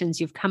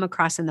frustrations you've come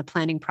across in the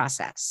planning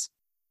process?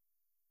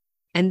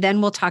 And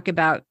then we'll talk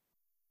about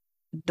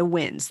the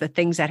wins, the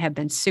things that have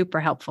been super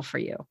helpful for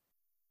you.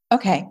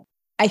 Okay.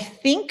 I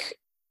think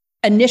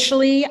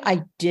initially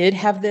I did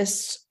have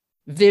this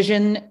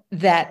vision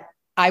that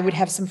I would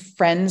have some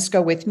friends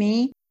go with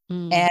me.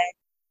 And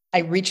I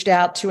reached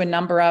out to a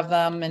number of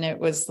them and it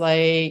was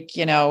like,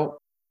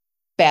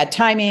 bad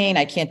timing.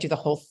 I can't do the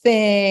whole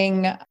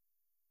thing.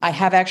 I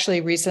have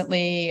actually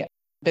recently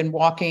been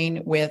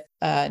walking with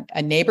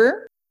a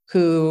neighbor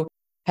who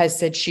has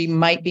said she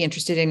might be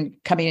interested in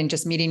coming and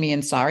just meeting me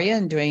in Saria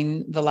and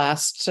doing the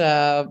last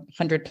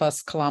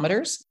 100+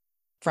 kilometers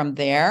from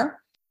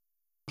there.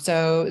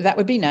 So that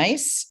would be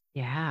nice.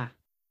 Yeah.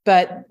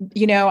 But,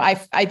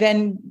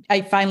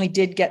 I finally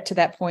did get to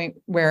that point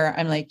where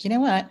I'm like, you know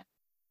what?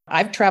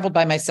 I've traveled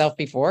by myself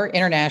before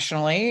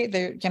internationally.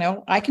 There,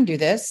 I can do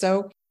this.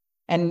 So,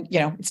 and,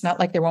 it's not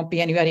like there won't be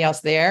anybody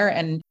else there.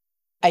 And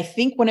I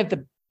think one of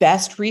the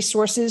best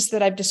resources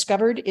that I've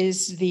discovered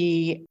is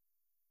the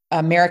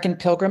American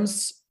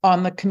Pilgrims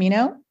on the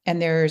Camino.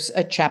 And there's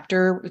a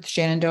chapter with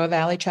Shenandoah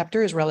Valley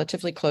chapter is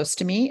relatively close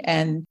to me.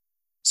 And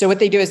so what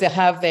they do is they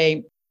have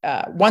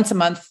once a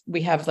month,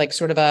 we have like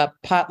sort of a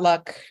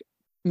potluck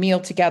meal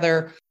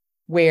together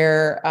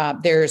where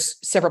there's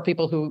several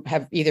people who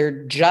have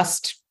either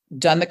just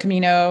done the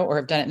Camino or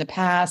have done it in the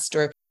past,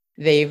 or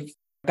they've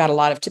got a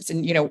lot of tips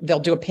and, they'll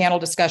do a panel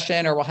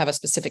discussion or we'll have a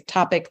specific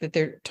topic that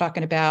they're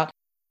talking about.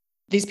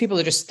 These people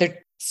they're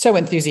so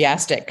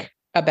enthusiastic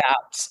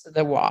about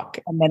the walk.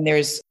 And then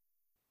there's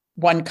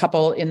one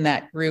couple in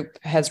that group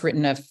has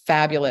written a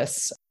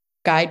fabulous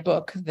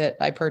guidebook that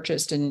I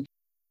purchased and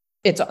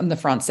it's on the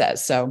Francés.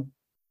 So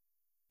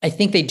I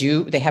think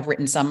they have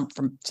written some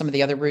from some of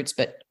the other routes,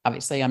 but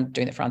obviously I'm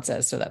doing the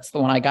Francés. So that's the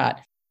one I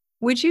got.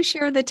 Would you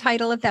share the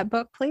title of that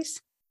book,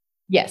 please?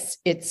 Yes,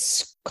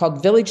 it's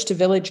called Village to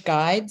Village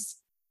Guides.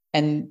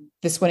 And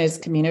this one is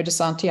Camino de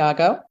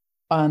Santiago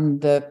on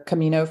the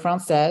Camino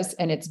Francés.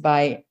 And it's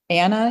by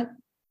Anna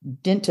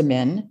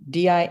Dintaman,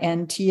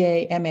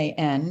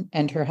 Dintaman,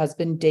 and her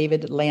husband,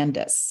 David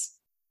Landis.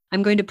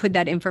 I'm going to put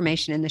that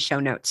information in the show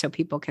notes so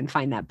people can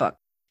find that book.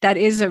 That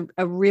is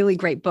a really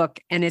great book.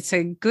 And it's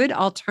a good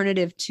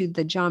alternative to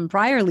the John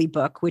Brierley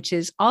book, which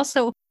is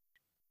also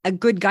a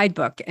good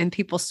guidebook and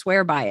people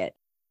swear by it.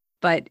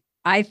 But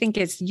I think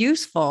it's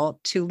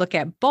useful to look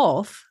at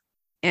both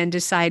and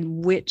decide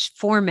which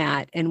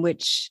format and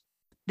which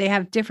they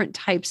have different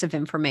types of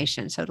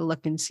information. So to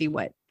look and see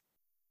what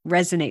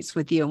resonates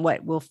with you and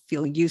what will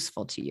feel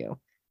useful to you.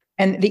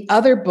 And the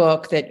other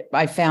book that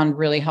I found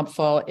really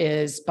helpful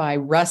is by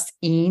Russ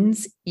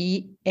Eanes,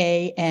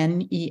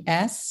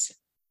 Eanes.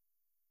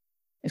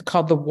 It's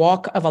called The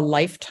Walk of a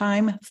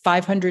Lifetime,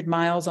 500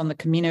 Miles on the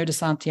Camino de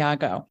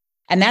Santiago.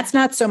 And that's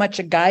not so much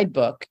a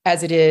guidebook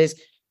as it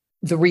is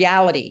the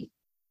reality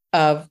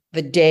of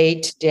the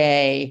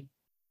day-to-day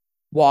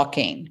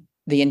walking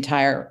the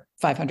entire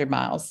 500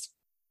 miles.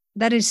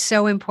 That is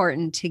so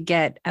important to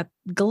get a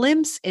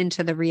glimpse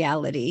into the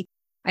reality.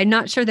 I'm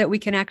not sure that we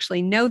can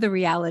actually know the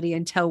reality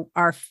until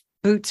our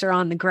boots are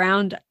on the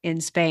ground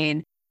in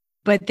Spain.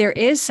 But there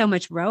is so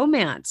much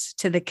romance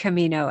to the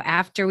Camino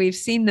after we've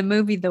seen the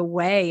movie The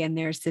Way, and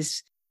there's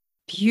this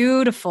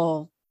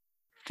beautiful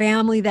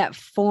family that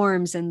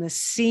forms and the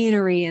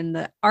scenery and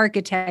the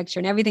architecture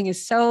and everything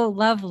is so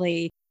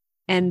lovely,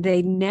 and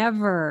they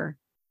never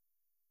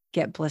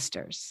get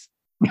blisters.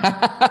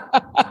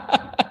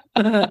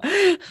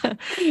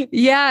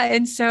 Yeah.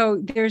 And so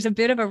there's a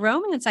bit of a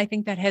romance, I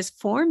think, that has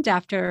formed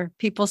after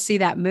people see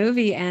that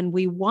movie, and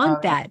we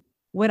want that.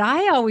 What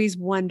I always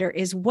wonder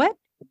is, what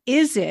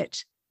is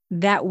it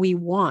that we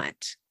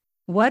want?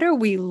 What are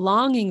we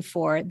longing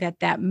for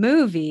that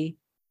movie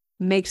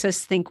makes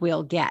us think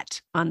we'll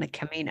get on the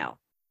Camino?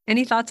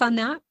 Any thoughts on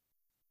that?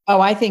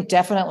 Oh, I think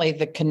definitely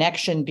the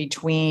connection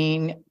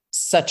between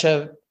such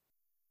a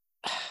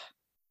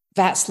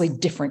vastly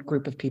different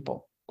group of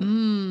people.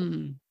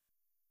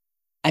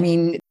 I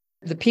mean,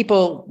 the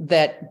people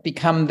that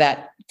become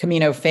that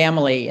Camino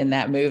family in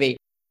that movie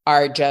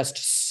are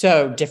just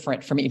so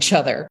different from each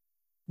other.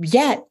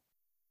 yet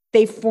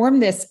they form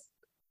this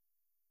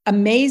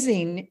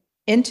amazing,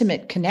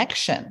 intimate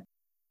connection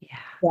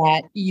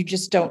that you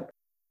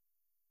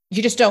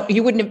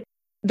wouldn't have,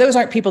 those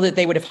aren't people that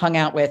they would have hung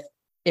out with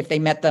if they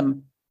met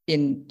them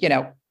in,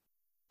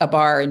 a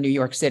bar in New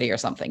York City or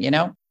something,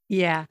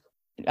 Yeah.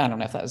 I don't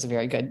know if that was a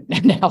very good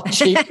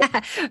analogy.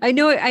 I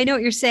know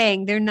what you're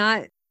saying. They're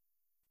not,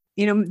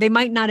 they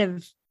might not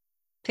have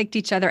picked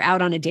each other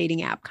out on a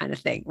dating app kind of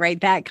thing, right?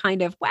 That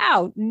kind of,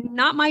 wow,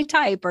 not my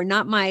type or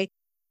not my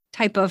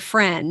type of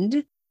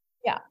friend.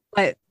 Yeah.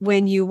 But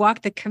when you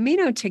walk the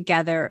Camino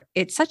together,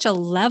 it's such a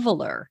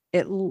leveler.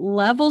 It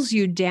levels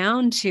you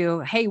down to,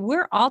 hey,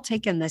 we're all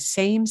taking the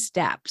same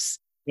steps.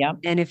 Yeah.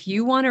 And if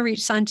you want to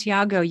reach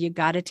Santiago, you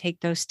got to take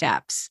those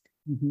steps.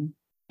 Mm-hmm.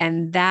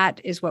 And that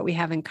is what we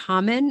have in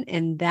common.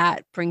 And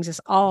that brings us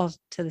all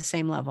to the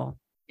same level.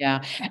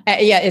 Yeah.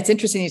 Yeah. It's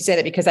interesting you say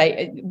that because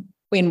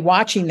in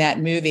watching that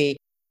movie,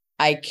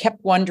 I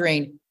kept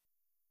wondering,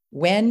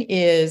 when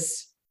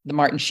is the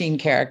Martin Sheen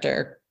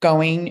character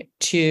going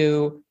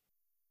to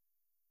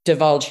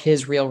divulge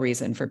his real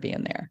reason for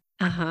being there?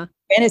 Uh-huh.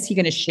 When is he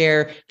going to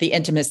share the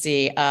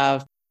intimacy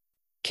of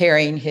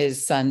carrying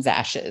his son's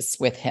ashes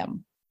with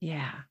him?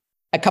 Yeah.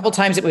 A couple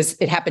times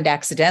it happened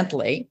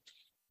accidentally,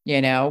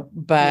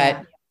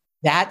 but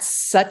that's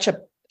such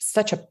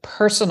a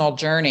personal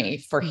journey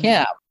for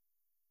him.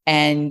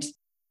 And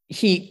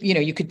he,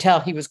 you could tell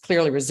he was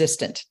clearly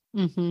resistant.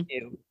 Mm-hmm.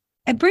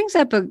 It brings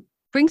up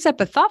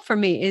a thought for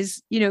me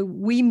is,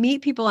 we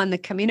meet people on the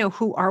Camino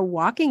who are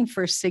walking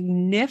for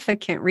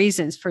significant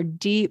reasons, for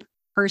deep,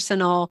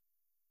 personal,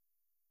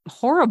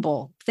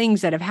 horrible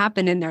things that have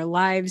happened in their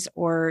lives,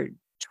 or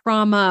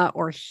trauma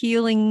or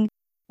healing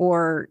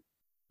or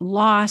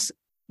loss.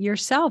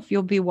 Yourself,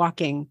 you'll be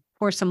walking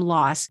for some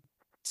loss.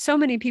 So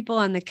many people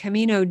on the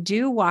Camino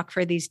do walk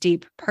for these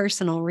deep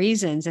personal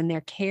reasons, and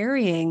they're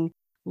carrying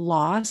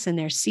loss and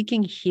they're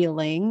seeking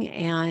healing,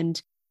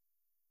 and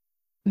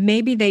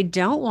maybe they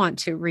don't want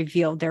to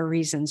reveal their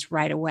reasons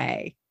right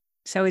away.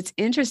 So it's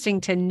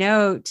interesting to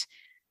note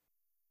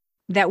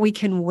that we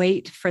can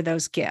wait for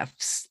those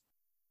gifts.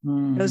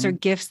 Mm-hmm. Those are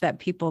gifts that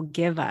people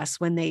give us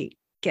when they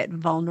get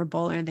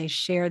vulnerable and they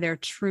share their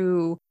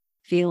true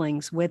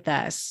feelings with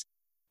us.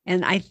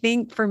 And I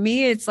think for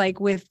me, it's like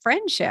with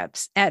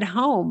friendships at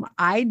home,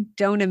 I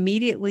don't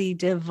immediately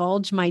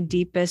divulge my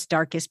deepest,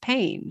 darkest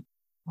pain.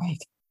 Right.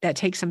 That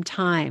takes some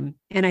time.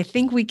 And I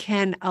think we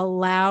can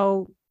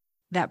allow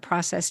that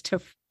process to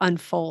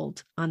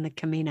unfold on the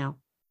Camino.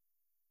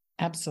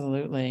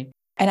 Absolutely.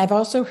 And I've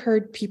also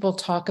heard people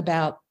talk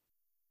about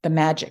the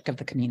magic of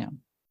the Camino.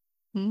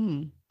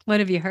 What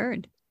have you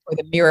heard? Or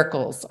the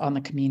miracles on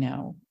the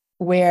Camino,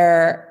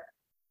 where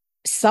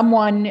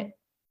someone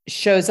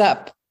shows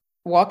up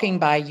walking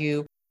by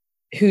you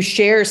who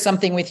shares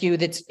something with you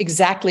that's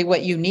exactly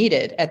what you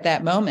needed at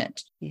that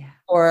moment. Yeah.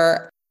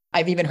 Or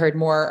I've even heard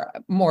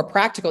more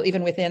practical,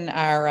 even within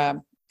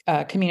our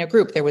Camino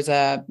group, there was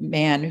a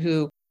man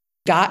who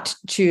got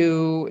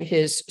to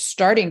his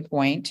starting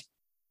point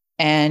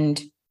and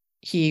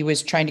he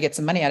was trying to get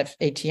some money out of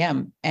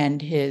ATM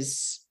and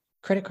his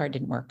credit card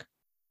didn't work.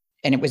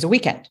 And it was a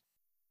weekend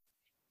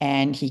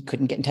and he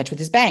couldn't get in touch with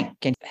his bank.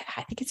 And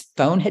I think his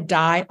phone had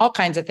died, all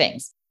kinds of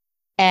things.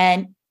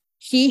 And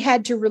he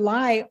had to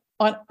rely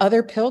on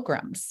other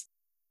pilgrims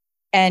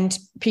and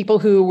people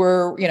who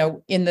were,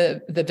 in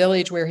the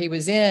village where he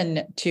was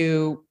in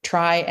to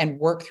try and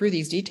work through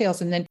these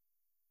details. And then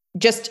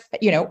just,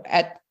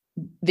 at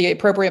the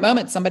appropriate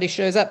moment, somebody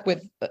shows up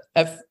with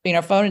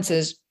a phone and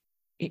says,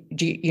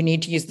 you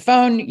need to use the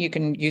phone. You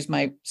can use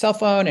my cell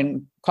phone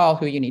and call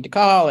who you need to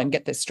call and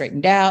get this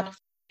straightened out.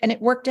 And it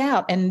worked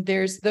out. And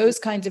there's those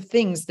kinds of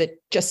things that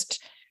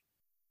just,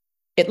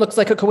 it looks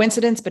like a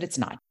coincidence, but it's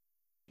not.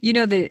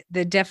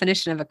 The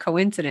definition of a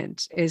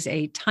coincidence is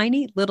a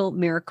tiny little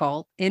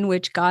miracle in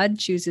which God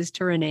chooses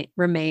to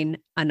remain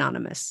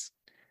anonymous.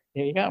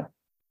 There you go.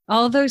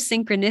 All those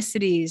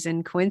synchronicities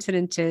and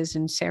coincidences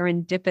and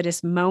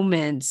serendipitous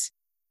moments.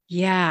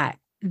 Yeah,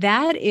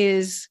 that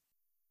is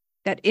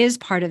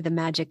part of the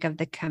magic of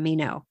the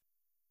Camino.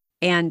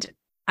 And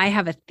I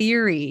have a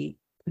theory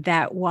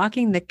that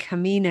walking the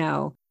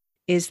Camino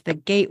is the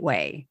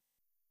gateway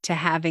to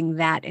having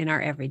that in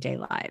our everyday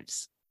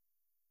lives.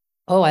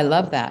 Oh, I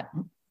love that.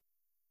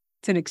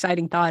 It's an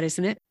exciting thought,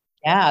 isn't it?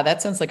 Yeah,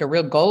 that sounds like a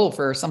real goal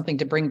for something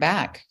to bring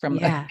back from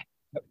the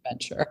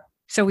adventure.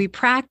 So we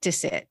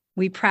practice it.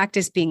 We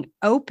practice being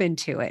open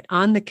to it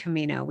on the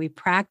Camino. We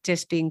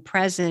practice being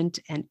present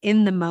and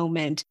in the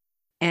moment,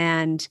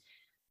 and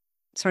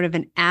sort of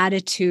an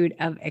attitude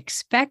of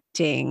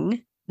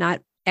expecting,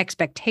 not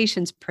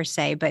expectations per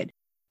se, but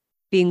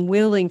being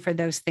willing for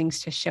those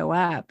things to show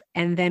up.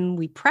 And then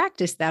we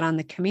practice that on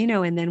the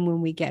Camino. And then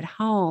when we get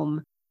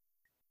home,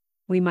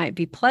 we might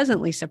be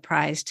pleasantly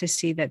surprised to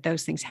see that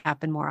those things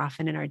happen more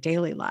often in our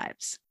daily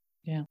lives.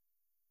 Yeah.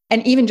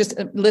 And even just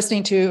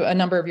listening to a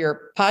number of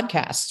your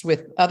podcasts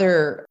with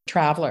other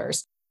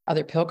travelers,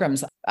 other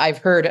pilgrims, I've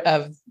heard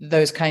of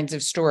those kinds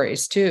of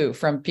stories too,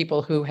 from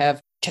people who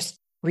have just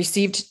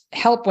received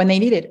help when they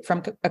need it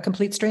from a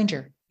complete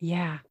stranger.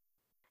 Yeah.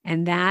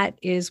 And that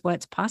is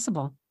what's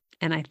possible.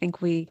 And I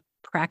think we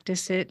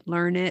practice it,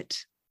 learn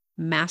it,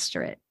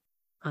 master it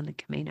on the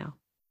Camino.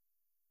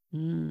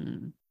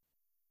 Mm.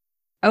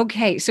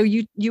 Okay. So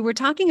you were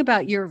talking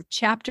about your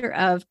chapter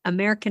of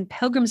American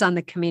Pilgrims on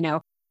the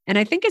Camino. And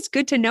I think it's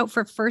good to note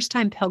for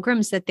first-time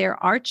pilgrims that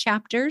there are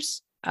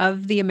chapters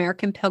of the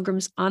American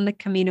Pilgrims on the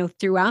Camino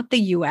throughout the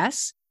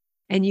US.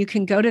 And you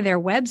can go to their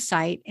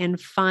website and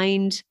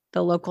find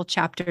the local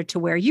chapter to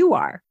where you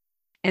are.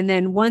 And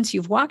then once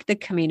you've walked the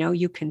Camino,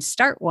 you can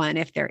start one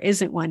if there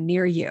isn't one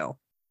near you.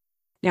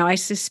 Now, I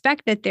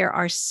suspect that there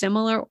are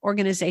similar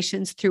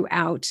organizations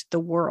throughout the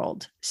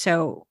world.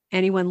 So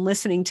anyone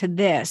listening to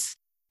this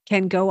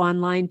can go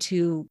online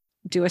to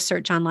do a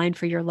search online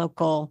for your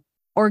local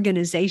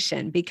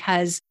organization,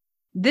 because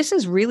this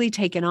has really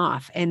taken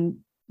off. And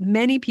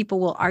many people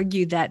will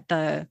argue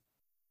that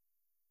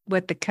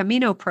what the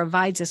Camino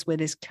provides us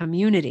with is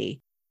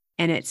community,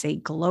 and it's a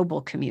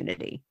global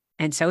community.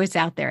 And so it's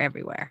out there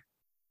everywhere.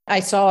 I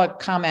saw a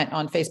comment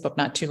on Facebook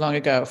not too long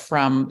ago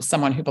from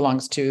someone who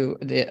belongs to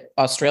the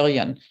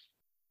Australian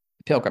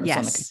Pilgrims.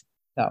 Yes.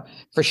 So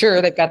for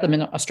sure, they've got them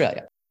in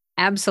Australia.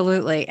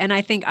 Absolutely. And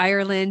I think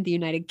Ireland, the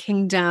United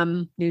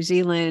Kingdom, New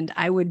Zealand,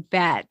 I would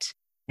bet.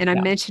 And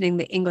I'm mentioning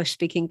the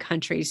English-speaking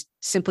countries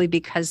simply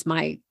because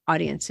my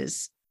audience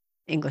is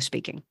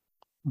English-speaking.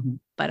 Mm-hmm.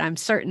 But I'm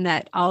certain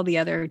that all the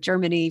other,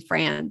 Germany,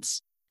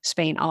 France,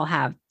 Spain, all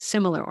have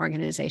similar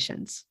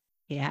organizations.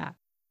 Yeah.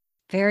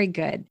 Very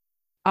good.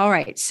 All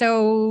right.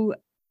 So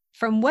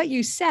from what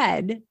you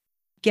said,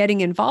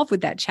 getting involved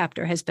with that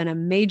chapter has been a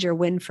major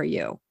win for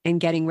you in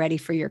getting ready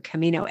for your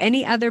Camino.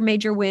 Any other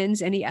major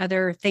wins, any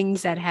other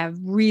things that have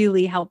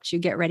really helped you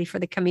get ready for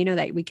the Camino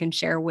that we can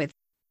share with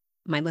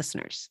my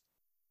listeners?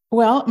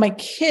 Well, my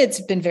kids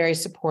have been very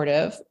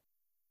supportive,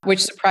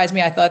 which surprised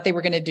me. I thought they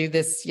were going to do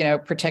this,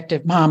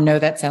 protective mom. No,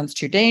 that sounds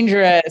too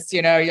dangerous.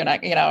 You're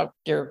not,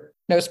 you're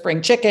no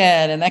spring chicken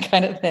and that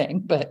kind of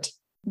thing. But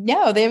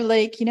no, they're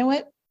like, you know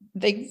what?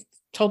 They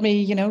told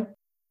me,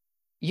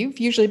 you've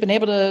usually been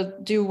able to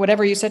do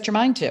whatever you set your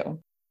mind to.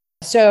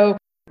 So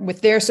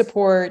with their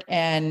support,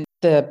 and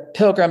the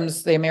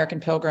Pilgrims, the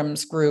American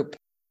Pilgrims group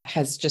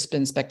has just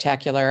been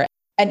spectacular.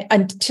 And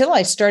until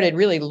I started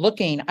really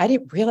looking, I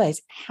didn't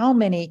realize how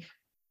many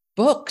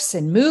books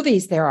and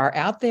movies there are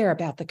out there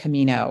about the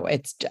Camino.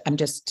 I'm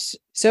just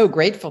so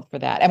grateful for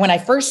that. And when I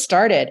first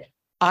started,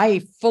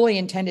 I fully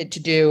intended to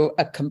do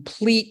a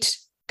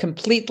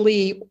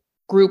completely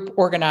group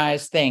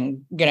organized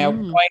thing,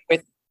 going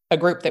with a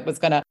group that was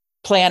going to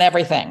plan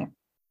everything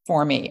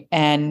for me.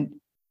 And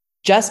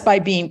just by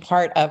being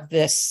part of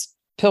this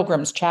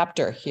Pilgrims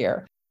chapter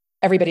here,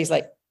 everybody's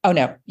like, oh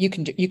no, you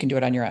can do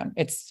it on your own.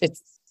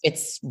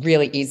 It's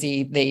really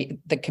easy.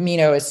 The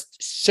Camino is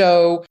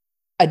so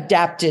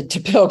adapted to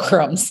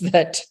pilgrims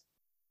that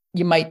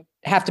you might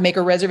have to make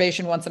a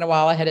reservation once in a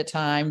while ahead of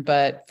time.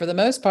 But for the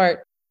most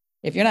part,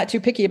 if you're not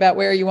too picky about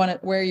where you're going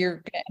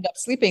to end up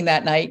sleeping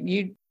that night,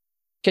 you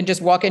can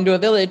just walk into a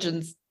village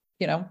and,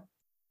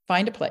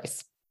 find a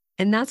place.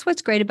 And that's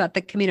what's great about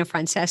the Camino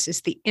Francés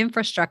is the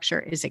infrastructure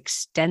is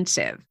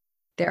extensive.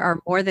 There are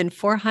more than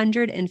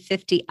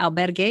 450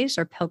 albergues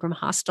or pilgrim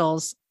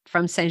hostels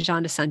from Saint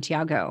Jean to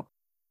Santiago.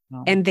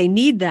 Oh. And they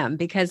need them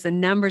because the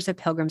numbers of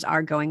pilgrims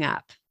are going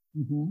up.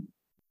 Mm-hmm.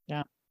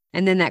 Yeah.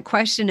 And then that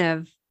question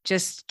of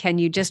can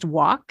you just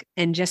walk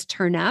and just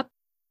turn up?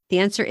 The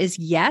answer is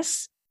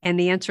yes. And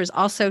the answer is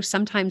also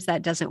sometimes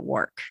that doesn't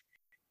work.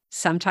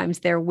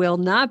 Sometimes there will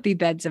not be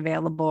beds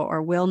available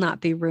or will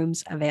not be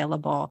rooms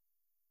available,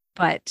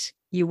 but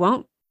you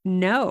won't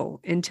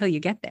know until you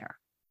get there.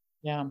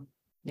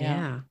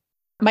 Yeah.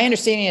 My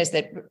understanding is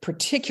that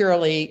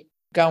particularly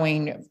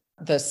going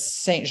the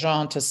Saint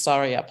Jean to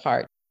Sarria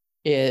part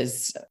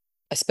is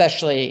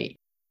especially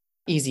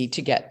easy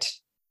to get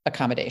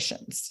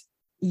accommodations.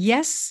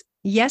 Yes,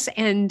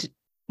 and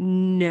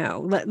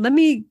no. Let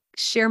me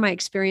share my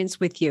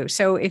experience with you.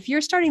 So if you're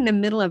starting the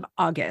middle of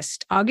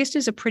August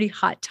is a pretty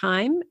hot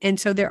time. And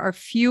so there are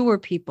fewer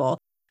people.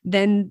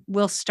 Then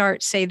we'll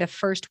start, say, the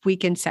first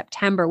week in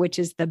September, which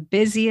is the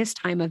busiest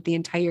time of the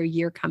entire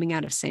year coming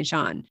out of Saint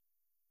Jean.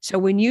 So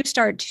when you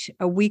start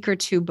a week or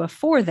two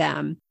before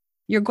them,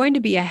 you're going to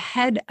be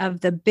ahead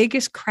of the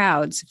biggest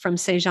crowds from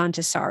Saint Jean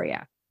to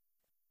Sarria.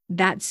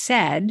 That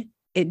said,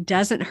 it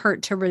doesn't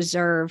hurt to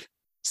reserve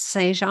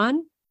Saint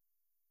Jean,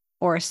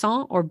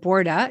 Orisson, or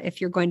Borda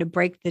if you're going to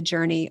break the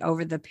journey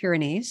over the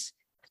Pyrenees,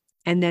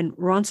 and then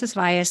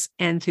Roncesvalles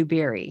and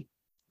Zubiri,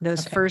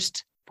 those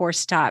first 4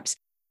 stops,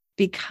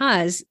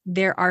 because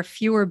there are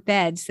fewer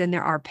beds than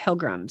there are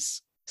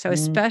pilgrims. So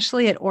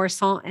especially at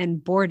Orisson and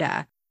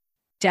Borda,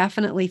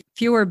 definitely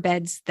fewer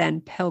beds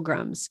than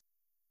pilgrims.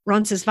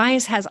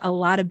 Roncesvalles has a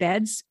lot of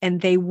beds,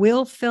 and they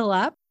will fill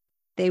up.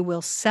 They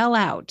will sell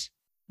out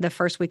the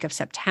first week of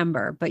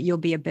September, but you'll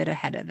be a bit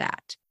ahead of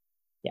that.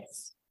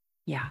 Yes.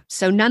 Yeah.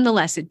 So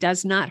nonetheless, it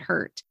does not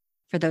hurt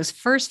for those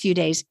first few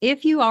days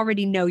if you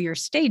already know your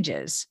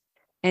stages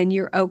and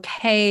you're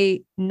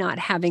okay not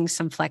having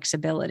some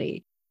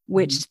flexibility,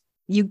 which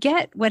You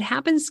get what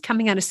happens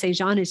coming out of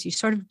Saint-Jean is you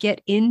sort of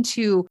get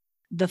into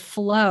the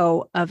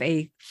flow of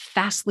a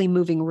fastly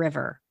moving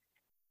river,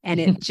 and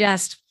it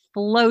just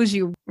flows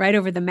you right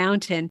over the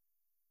mountain.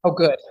 Oh,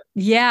 good.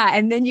 Yeah.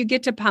 And then you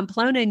get to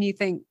Pamplona and you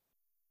think,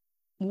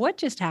 what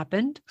just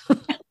happened?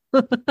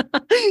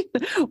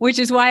 Which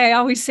is why I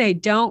always say,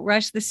 don't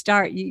rush the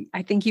start.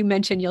 I think you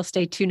mentioned you'll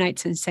stay 2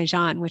 nights in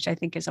Saint-Jean, which I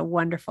think is a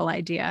wonderful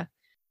idea.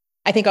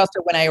 I think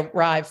also when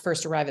I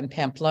first arrive in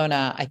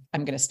Pamplona,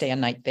 I'm going to stay a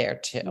night there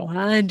too.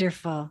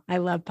 Wonderful. I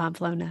love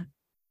Pamplona.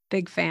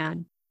 Big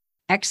fan.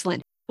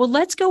 Excellent. Well,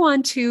 let's go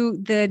on to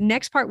the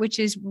next part, which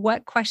is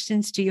what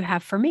questions do you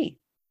have for me?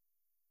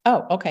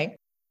 Oh, okay.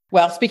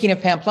 Well, speaking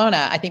of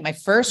Pamplona, I think my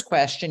first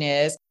question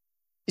is,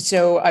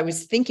 so I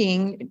was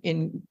thinking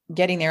in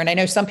getting there, and I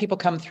know some people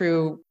come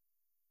through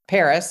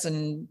Paris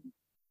and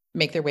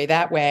make their way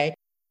that way.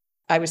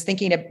 I was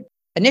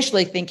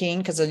initially thinking,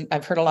 because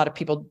I've heard a lot of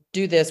people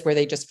do this, where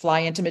they just fly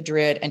into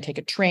Madrid and take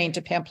a train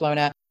to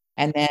Pamplona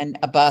and then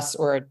a bus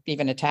or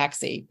even a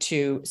taxi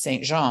to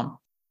Saint-Jean.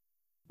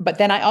 But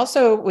then I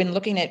also, when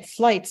looking at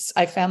flights,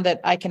 I found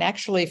that I can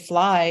actually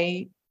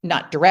fly,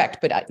 not direct,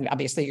 but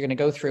obviously you're going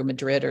to go through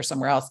Madrid or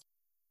somewhere else,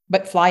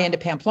 but fly into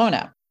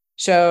Pamplona.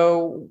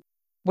 So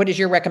what is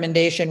your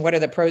recommendation? What are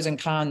the pros and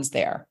cons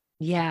there?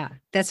 Yeah,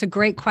 that's a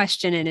great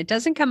question. And it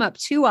doesn't come up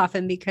too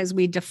often because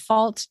we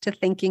default to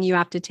thinking you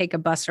have to take a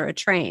bus or a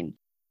train.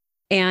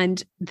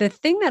 And the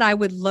thing that I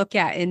would look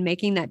at in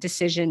making that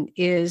decision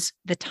is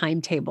the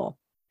timetable.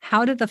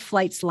 How do the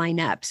flights line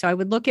up? So I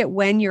would look at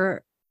when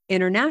your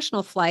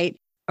international flight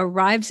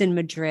arrives in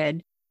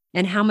Madrid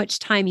and how much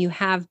time you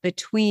have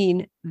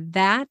between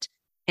that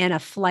and a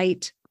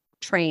flight,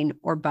 train,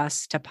 or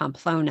bus to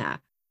Pamplona.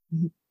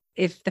 Mm-hmm.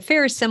 If the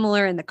fare is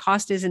similar and the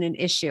cost isn't an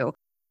issue,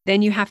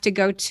 then you have to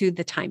go to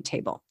the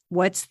timetable.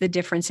 What's the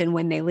difference in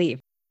when they leave?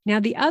 Now,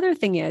 the other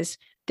thing is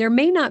there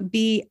may not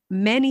be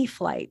many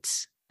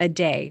flights a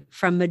day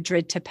from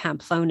Madrid to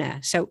Pamplona.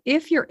 So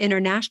if your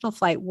international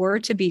flight were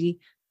to be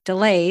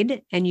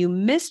delayed and you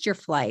missed your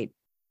flight,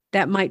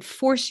 that might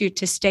force you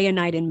to stay a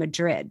night in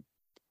Madrid.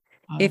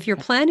 Okay. If you're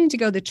planning to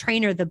go the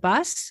train or the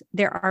bus,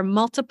 there are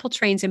multiple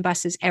trains and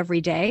buses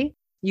every day.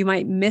 You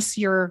might miss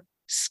your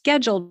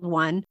scheduled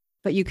one,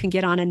 but you can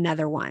get on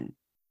another one.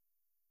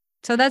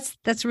 So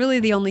that's really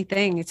the only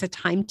thing. It's a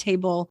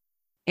timetable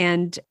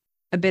and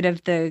a bit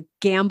of the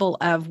gamble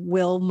of,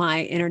 will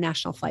my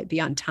international flight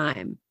be on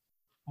time?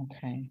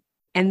 Okay.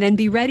 And then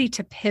be ready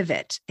to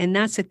pivot. And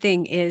that's the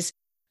thing is,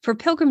 for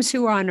pilgrims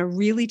who are on a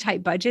really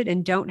tight budget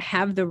and don't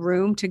have the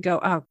room to go,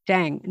 oh,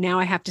 dang, now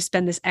I have to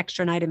spend this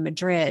extra night in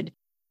Madrid.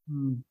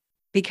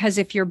 Because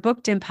if you're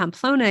booked in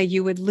Pamplona,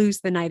 you would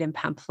lose the night in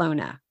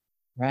Pamplona.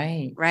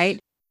 Right.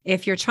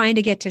 If you're trying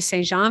to get to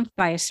Saint-Jean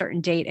by a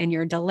certain date and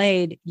you're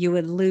delayed, you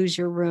would lose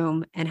your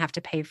room and have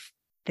to pay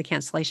the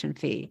cancellation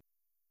fee.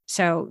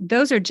 So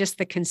those are just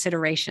the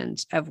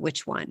considerations of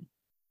which one.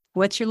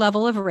 What's your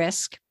level of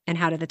risk and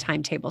how do the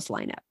timetables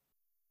line up?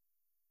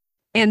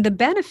 And the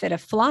benefit of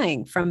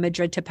flying from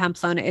Madrid to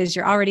Pamplona is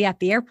you're already at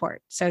the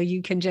airport. So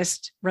you can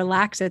just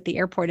relax at the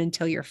airport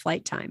until your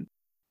flight time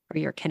or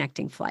your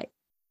connecting flight.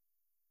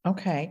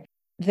 Okay.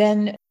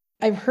 Then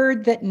I've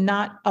heard that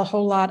not a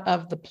whole lot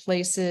of the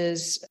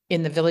places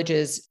in the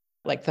villages,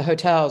 like the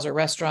hotels or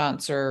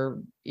restaurants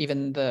or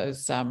even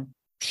those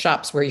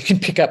shops where you can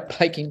pick up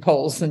hiking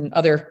poles and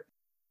other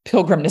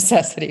pilgrim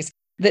necessities,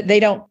 that they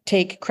don't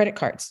take credit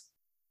cards.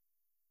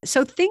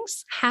 So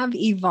things have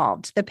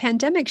evolved. The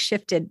pandemic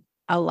shifted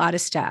a lot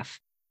of stuff.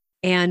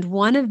 And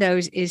one of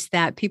those is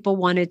that people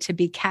wanted to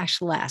be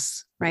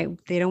cashless, right?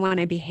 They don't want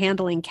to be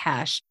handling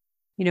cash.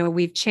 You know,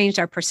 we've changed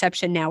our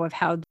perception now of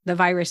how the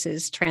virus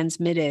is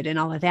transmitted and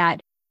all of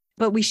that.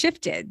 But we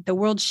shifted, the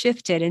world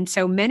shifted. And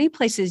so many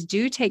places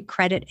do take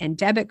credit and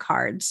debit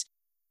cards,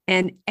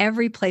 and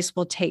every place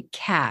will take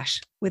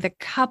cash with a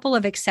couple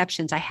of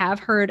exceptions. I have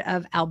heard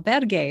of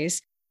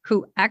albergues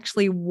who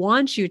actually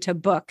want you to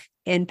book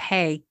and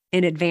pay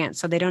in advance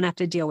so they don't have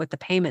to deal with the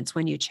payments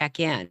when you check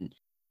in.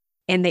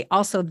 And they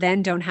also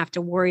then don't have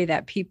to worry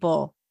that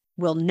people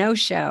will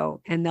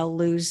no-show and they'll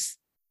lose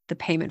the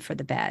payment for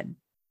the bed.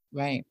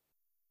 Right.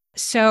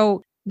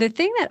 So the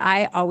thing that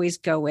I always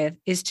go with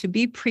is to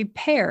be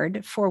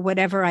prepared for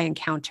whatever I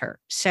encounter.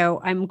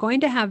 So I'm going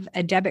to have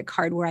a debit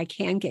card where I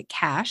can get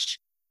cash.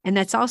 And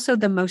that's also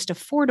the most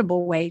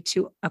affordable way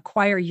to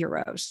acquire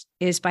euros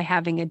is by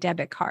having a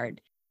debit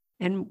card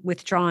and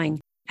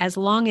withdrawing, as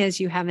long as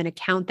you have an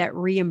account that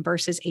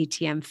reimburses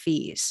ATM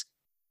fees.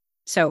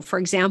 So for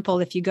example,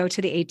 if you go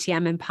to the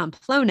ATM in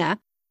Pamplona,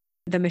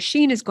 the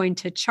machine is going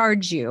to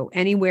charge you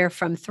anywhere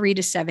from 3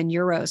 to 7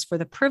 euros for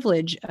the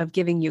privilege of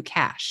giving you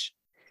cash.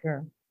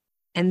 Sure.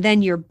 And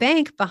then your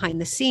bank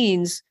behind the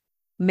scenes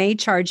may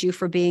charge you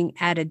for being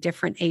at a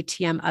different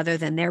ATM other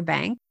than their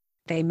bank.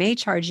 They may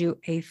charge you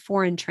a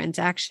foreign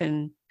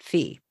transaction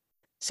fee.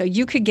 So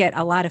you could get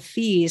a lot of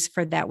fees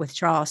for that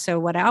withdrawal. So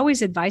what I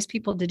always advise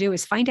people to do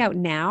is find out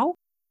now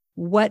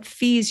what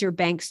fees your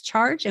banks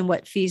charge and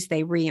what fees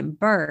they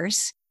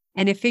reimburse.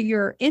 And if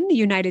you're in the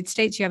United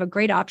States, you have a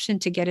great option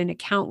to get an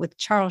account with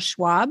Charles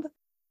Schwab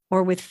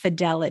or with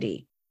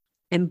Fidelity.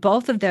 And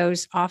both of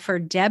those offer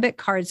debit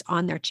cards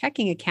on their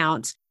checking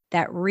accounts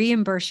that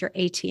reimburse your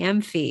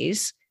ATM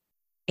fees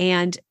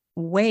and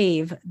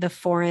waive the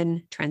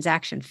foreign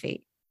transaction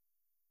fee.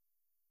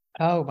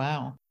 Oh,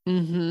 wow.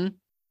 Mm-hmm.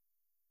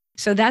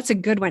 So that's a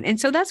good one. And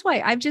so that's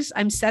why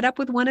I'm set up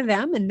with one of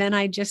them, and then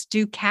I just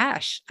do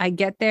cash. I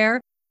get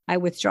there, I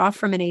withdraw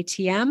from an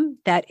ATM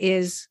that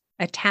is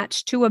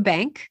attached to a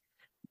bank,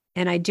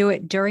 and I do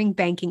it during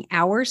banking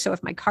hours. So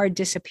if my card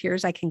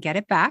disappears, I can get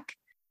it back,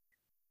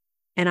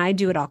 and I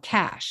do it all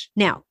cash.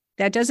 Now,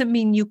 that doesn't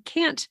mean you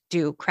can't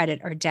do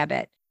credit or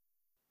debit.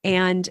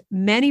 And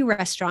many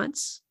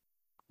restaurants,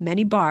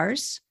 many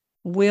bars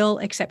will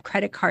accept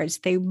credit cards.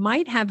 They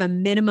might have a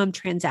minimum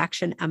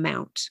transaction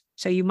amount.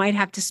 So you might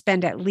have to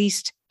spend at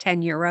least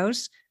 10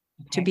 euros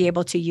to be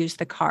able to use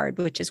the card,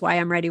 which is why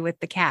I'm ready with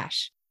the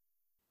cash.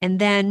 And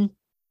then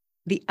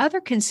the other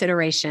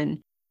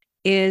consideration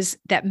is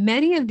that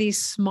many of these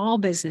small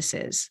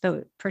businesses,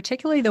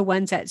 particularly the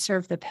ones that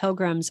serve the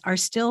pilgrims, are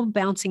still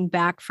bouncing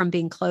back from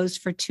being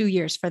closed for 2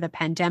 years for the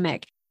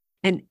pandemic.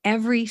 And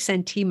every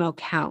centimo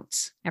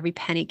counts, every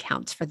penny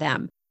counts for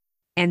them.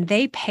 And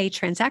they pay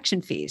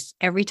transaction fees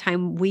every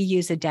time we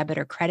use a debit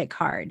or credit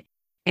card.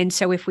 And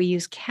so if we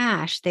use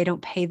cash, they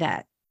don't pay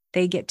that.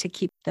 They get to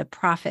keep the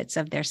profits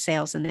of their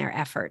sales and their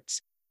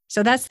efforts.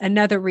 So that's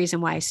another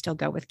reason why I still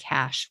go with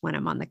cash when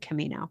I'm on the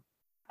Camino.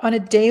 On a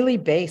daily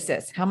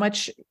basis, how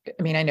much,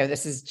 I mean, I know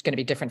this is going to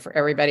be different for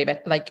everybody,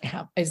 but like,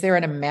 is there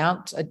an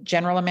amount, a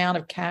general amount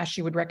of cash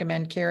you would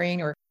recommend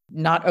carrying, or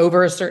not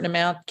over a certain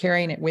amount,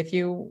 carrying it with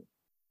you?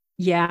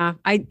 Yeah,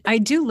 I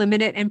do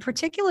limit it. And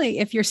particularly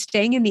if you're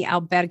staying in the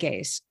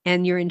albergues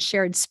and you're in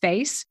shared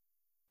space,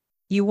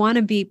 you want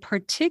to be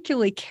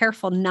particularly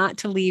careful not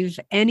to leave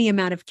any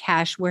amount of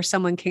cash where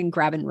someone can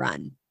grab and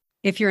run.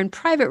 If you're in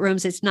private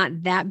rooms, it's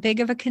not that big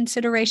of a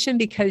consideration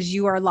because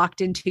you are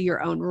locked into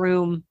your own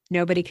room.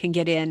 Nobody can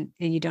get in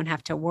and you don't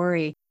have to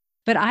worry.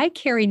 But I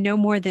carry no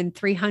more than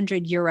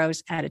 300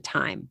 euros at a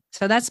time.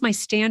 So that's my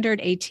standard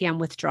ATM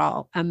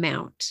withdrawal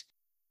amount.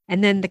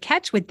 And then the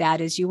catch with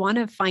that is you want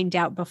to find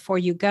out before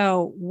you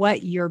go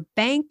what your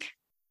bank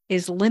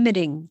is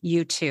limiting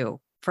you to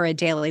for a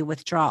daily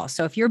withdrawal.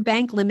 So if your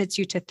bank limits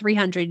you to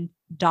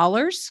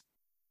 $300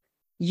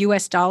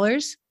 US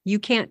dollars, you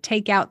can't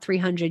take out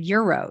 300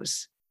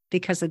 euros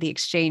because of the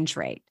exchange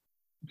rate.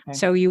 Okay.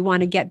 So you want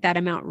to get that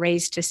amount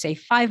raised to say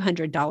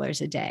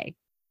 $500 a day.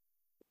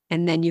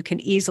 And then you can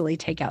easily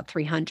take out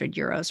 300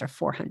 euros or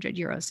 400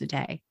 euros a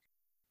day.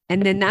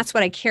 And then that's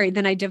what I carry.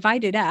 Then I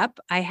divide it up.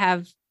 I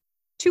have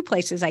 2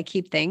 places I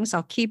keep things.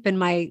 I'll keep in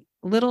my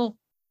little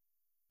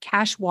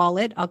cash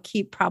wallet. I'll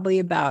keep probably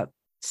about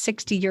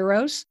 60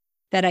 euros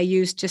that I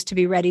use just to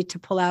be ready to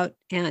pull out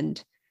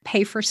and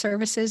pay for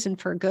services and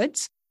for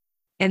goods.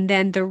 And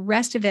then the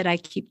rest of it, I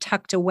keep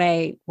tucked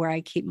away where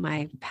I keep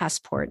my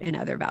passport and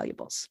other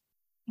valuables.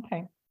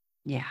 Okay.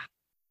 Yeah.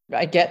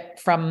 I get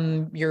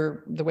from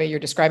the way you're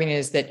describing it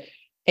is that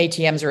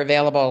ATMs are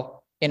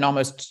available in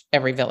almost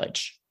every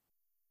village.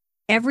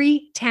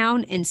 Every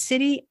town and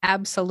city,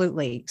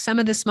 absolutely. Some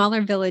of the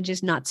smaller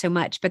villages, not so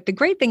much. But the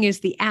great thing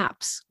is the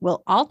apps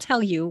will all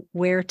tell you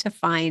where to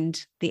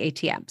find the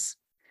ATMs.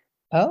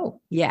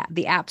 Oh. Yeah,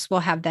 the apps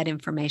will have that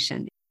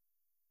information.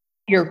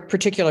 Your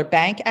particular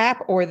bank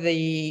app or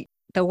the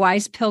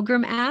Wise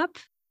Pilgrim app,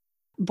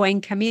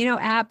 Buen Camino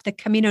app, the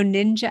Camino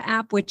Ninja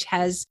app, which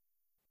has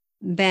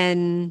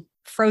been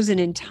frozen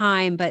in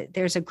time, but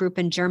there's a group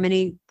in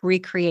Germany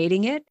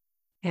recreating it.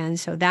 And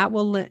so that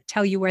will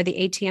tell you where the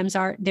ATMs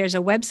are. There's a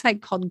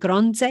website called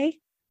Gronze,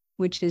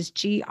 which is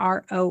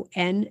GRONZE.com.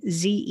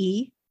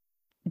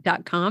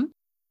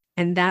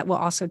 And that will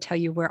also tell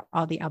you where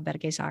all the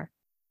albergues are.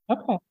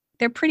 Okay.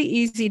 They're pretty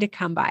easy to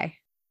come by.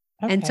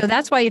 Okay. And so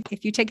that's why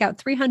if you take out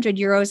 300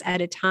 euros at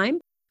a time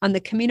on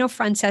the Camino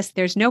Francés,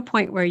 there's no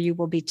point where you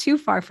will be too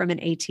far from an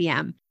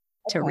ATM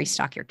to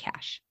restock your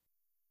cash.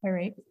 All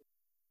right.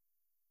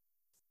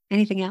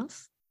 Anything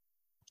else?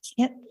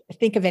 I can't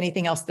think of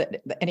anything else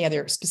any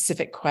other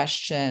specific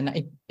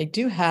question. I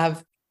do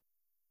have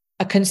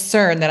a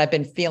concern that I've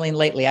been feeling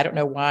lately. I don't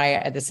know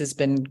why this has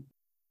been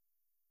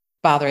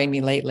bothering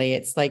me lately.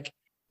 It's like,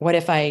 what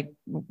if I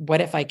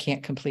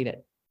can't complete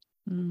it?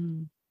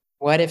 Mm.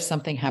 What if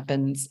something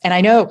happens? And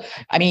I know,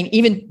 I mean,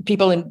 even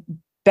people in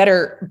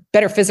better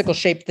physical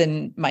shape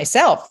than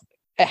myself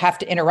have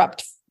to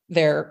interrupt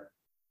their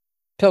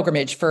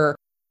pilgrimage for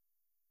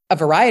a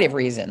variety of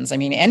reasons. I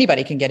mean,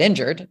 anybody can get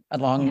injured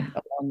along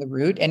the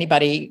route.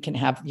 Anybody can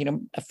have,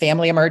 a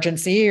family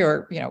emergency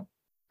or,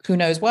 who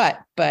knows what,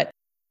 but,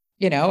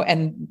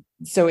 and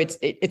so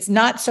it's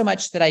not so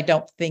much that I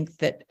don't think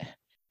that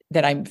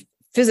I'm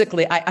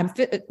physically,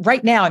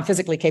 right now I'm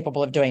physically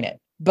capable of doing it,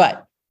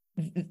 but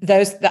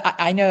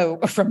I know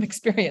from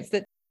experience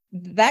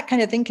that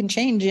kind of thing can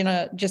change in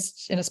a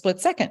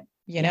split second,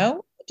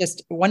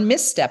 just one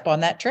misstep on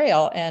that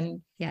trail.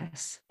 And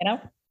yes,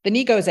 the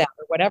knee goes out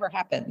or whatever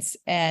happens.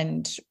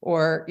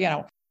 Or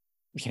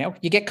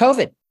you get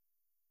COVID.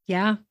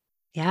 Yeah.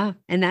 Yeah.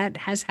 And that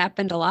has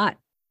happened a lot.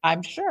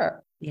 I'm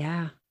sure.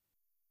 Yeah.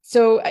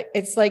 So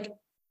it's like,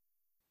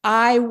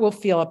 I will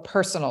feel a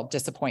personal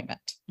disappointment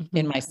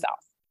in myself.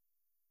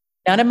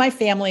 None of my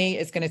family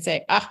is going to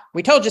say,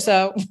 we told you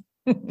so.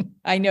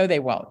 I know they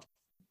won't.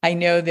 I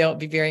know they'll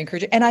be very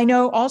encouraging. And I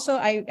know also,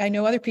 I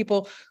know other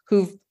people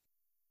who've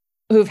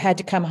had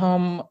to come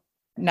home,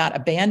 not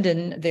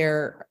abandon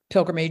their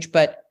pilgrimage,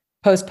 but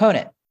postpone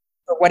it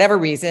for whatever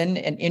reason,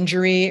 an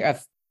injury, a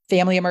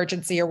family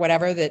emergency or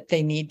whatever that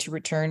they need to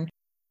return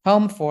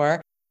home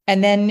for.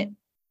 And then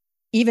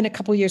even a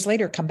couple of years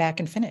later, come back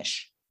and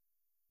finish.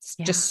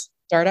 Just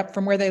start up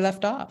from where they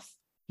left off.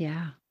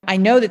 Yeah. I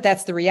know that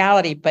that's the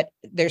reality, but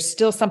there's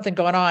still something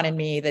going on in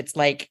me that's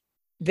like,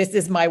 this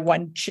is my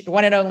one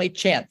and only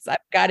chance. I've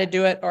got to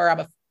do it, or I'm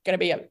going to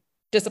be a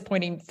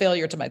disappointing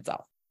failure to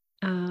myself.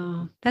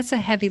 Oh, that's a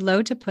heavy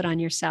load to put on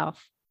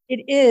yourself.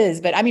 It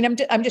is, but I mean,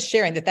 I'm just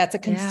sharing that that's a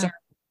concern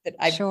that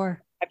I've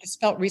just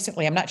felt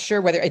recently. I'm not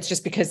sure whether it's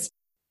just because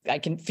I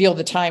can feel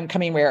the time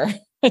coming where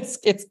it's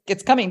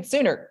coming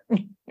sooner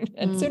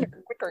and sooner,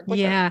 quicker and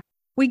quicker. Yeah.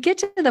 We get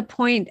to the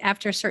point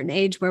after a certain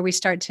age where we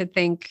start to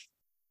think,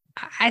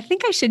 I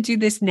think I should do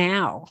this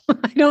now.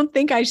 I don't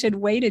think I should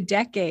wait a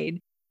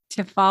decade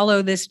to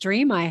follow this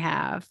dream I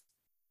have.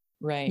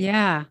 Right.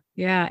 Yeah.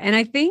 Yeah. And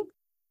I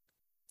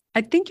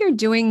think you're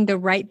doing the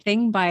right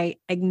thing by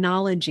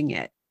acknowledging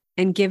it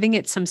and giving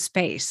it some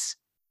space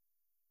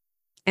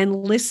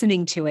and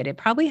listening to it. It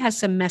probably has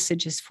some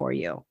messages for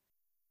you.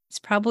 It's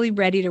probably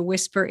ready to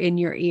whisper in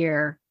your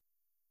ear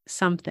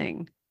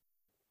something.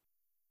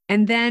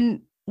 And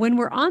then when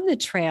we're on the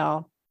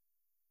trail,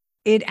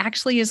 it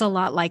actually is a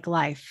lot like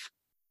life.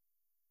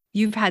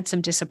 You've had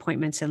some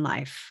disappointments in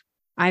life.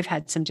 I've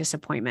had some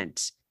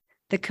disappointments.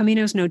 The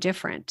Camino's no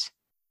different.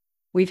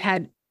 We've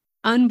had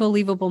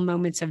unbelievable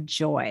moments of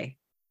joy.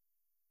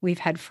 We've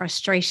had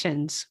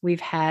frustrations.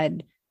 We've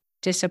had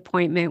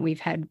disappointment. We've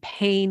had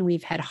pain.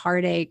 We've had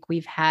heartache.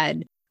 We've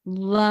had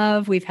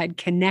love. We've had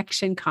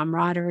connection,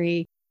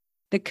 camaraderie.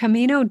 The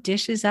Camino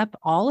dishes up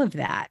all of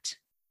that.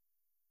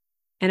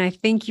 And I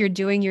think you're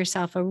doing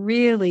yourself a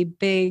really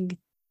big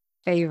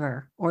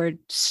favor or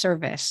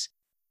service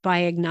by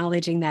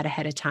acknowledging that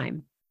ahead of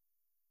time.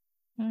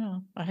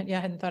 Oh, I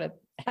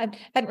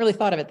hadn't really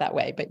thought of it that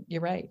way, but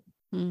you're right.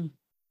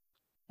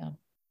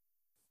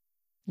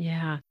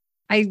 Yeah.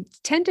 I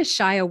tend to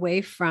shy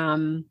away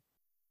from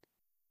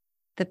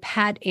the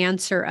pat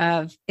answer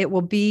of it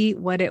will be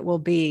what it will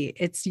be.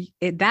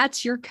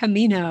 That's your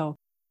Camino,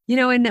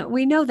 and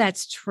we know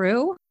that's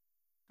true,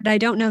 but I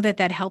don't know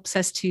that helps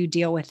us to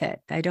deal with it.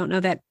 I don't know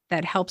that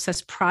helps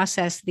us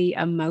process the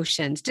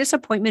emotions.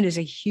 Disappointment is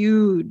a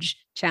huge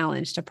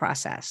challenge to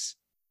process,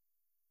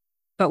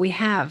 but we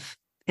have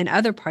in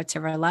other parts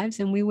of our lives,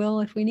 and we will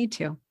if we need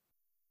to.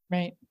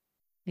 Right.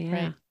 Yeah.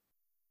 Right.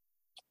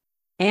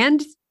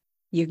 And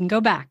you can go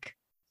back.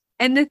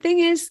 And the thing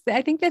is,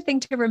 I think the thing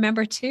to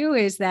remember too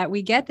is that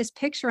we get this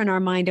picture in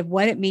our mind of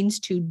what it means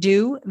to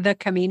do the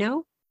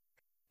Camino,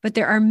 but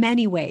there are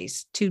many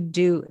ways to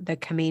do the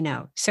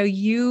Camino. So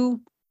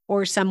you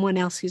or someone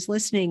else who's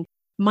listening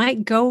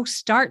might go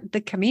start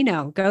the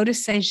Camino, go to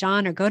Saint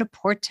Jean or go to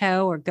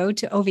Porto or go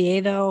to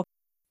Oviedo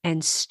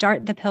and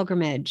start the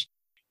pilgrimage.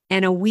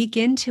 And a week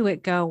into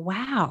it, go,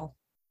 wow,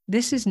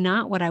 this is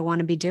not what I want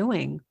to be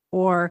doing.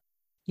 Or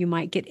you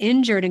might get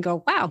injured and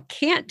go, wow,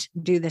 can't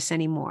do this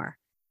anymore.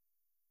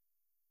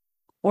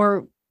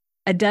 Or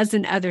a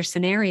dozen other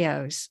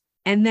scenarios.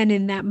 And then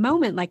in that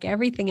moment, like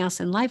everything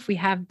else in life, we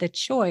have the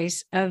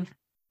choice of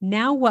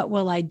now what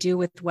will I do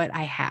with what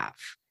I have?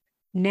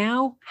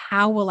 Now,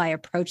 how will I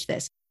approach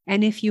this?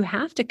 And if you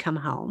have to come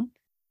home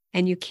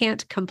and you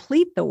can't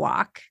complete the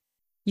walk,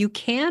 you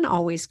can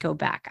always go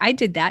back. I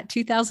did that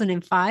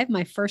 2005,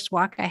 my first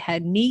walk, I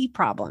had knee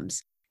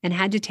problems and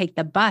had to take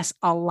the bus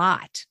a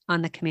lot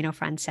on the Camino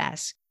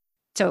Francés.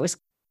 So it was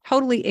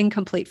totally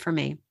incomplete for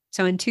me.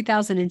 So in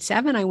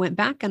 2007, I went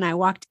back and I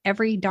walked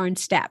every darn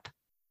step.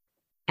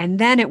 And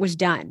then it was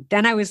done.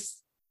 Then I was,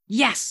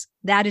 yes,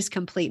 that is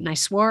complete. And I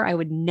swore I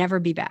would never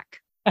be back.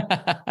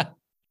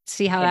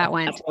 See how that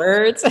went.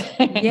 Words.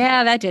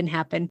 Yeah, that didn't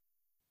happen.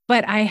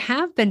 But I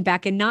have been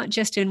back, and not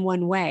just in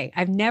one way.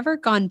 I've never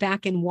gone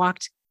back and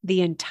walked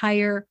the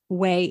entire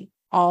way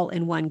all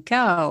in one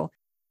go,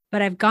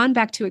 but I've gone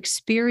back to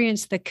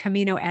experience the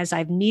Camino as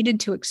I've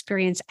needed to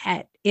experience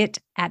at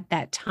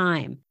that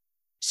time.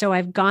 So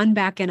I've gone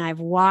back and I've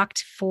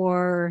walked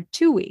for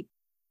 2 weeks,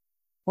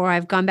 or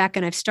I've gone back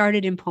and I've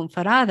started in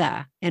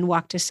Ponferrada and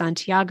walked to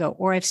Santiago,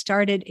 or I've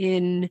started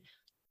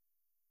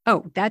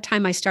that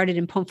time I started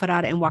in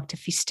Ponferrada and walked to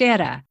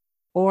Fistera,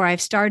 or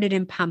I've started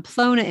in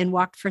Pamplona and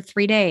walked for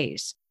 3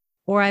 days,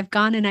 or I've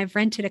gone and I've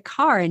rented a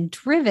car and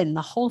driven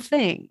the whole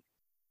thing.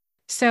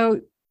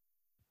 So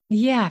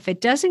yeah, if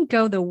it doesn't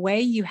go the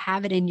way you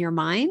have it in your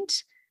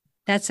mind,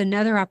 that's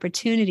another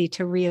opportunity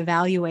to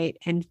reevaluate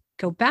and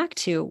go back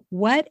to,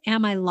 what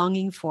am I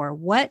longing for?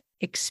 What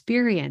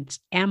experience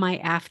am I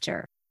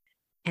after?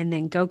 And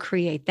then go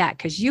create that,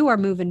 because you are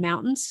moving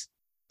mountains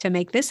to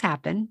make this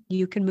happen.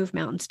 You can move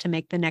mountains to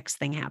make the next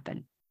thing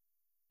happen.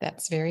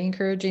 That's very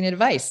encouraging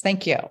advice.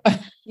 Thank you.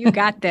 You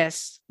got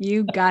this.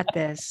 You got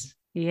this.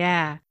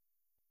 Yeah.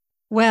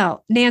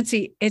 Well,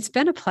 Nancy, it's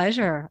been a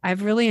pleasure.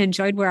 I've really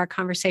enjoyed where our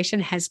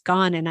conversation has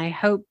gone. And I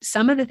hope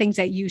some of the things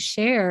that you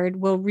shared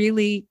will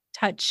really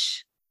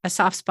touch a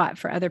soft spot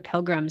for other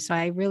pilgrims. So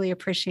I really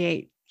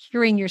appreciate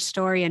hearing your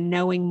story and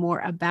knowing more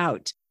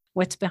about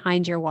what's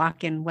behind your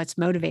walk and what's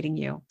motivating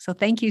you. So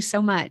thank you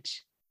so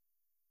much.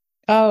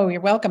 Oh,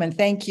 you're welcome. And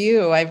thank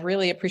you. I've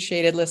really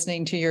appreciated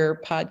listening to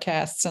your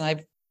podcasts,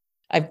 and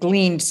I've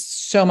gleaned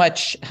so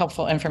much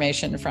helpful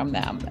information from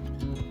them.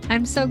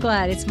 I'm so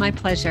glad. It's my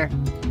pleasure.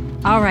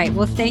 All right.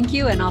 Well, thank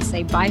you. And I'll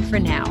say bye for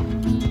now.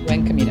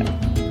 Buen camino.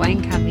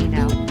 Buen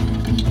camino.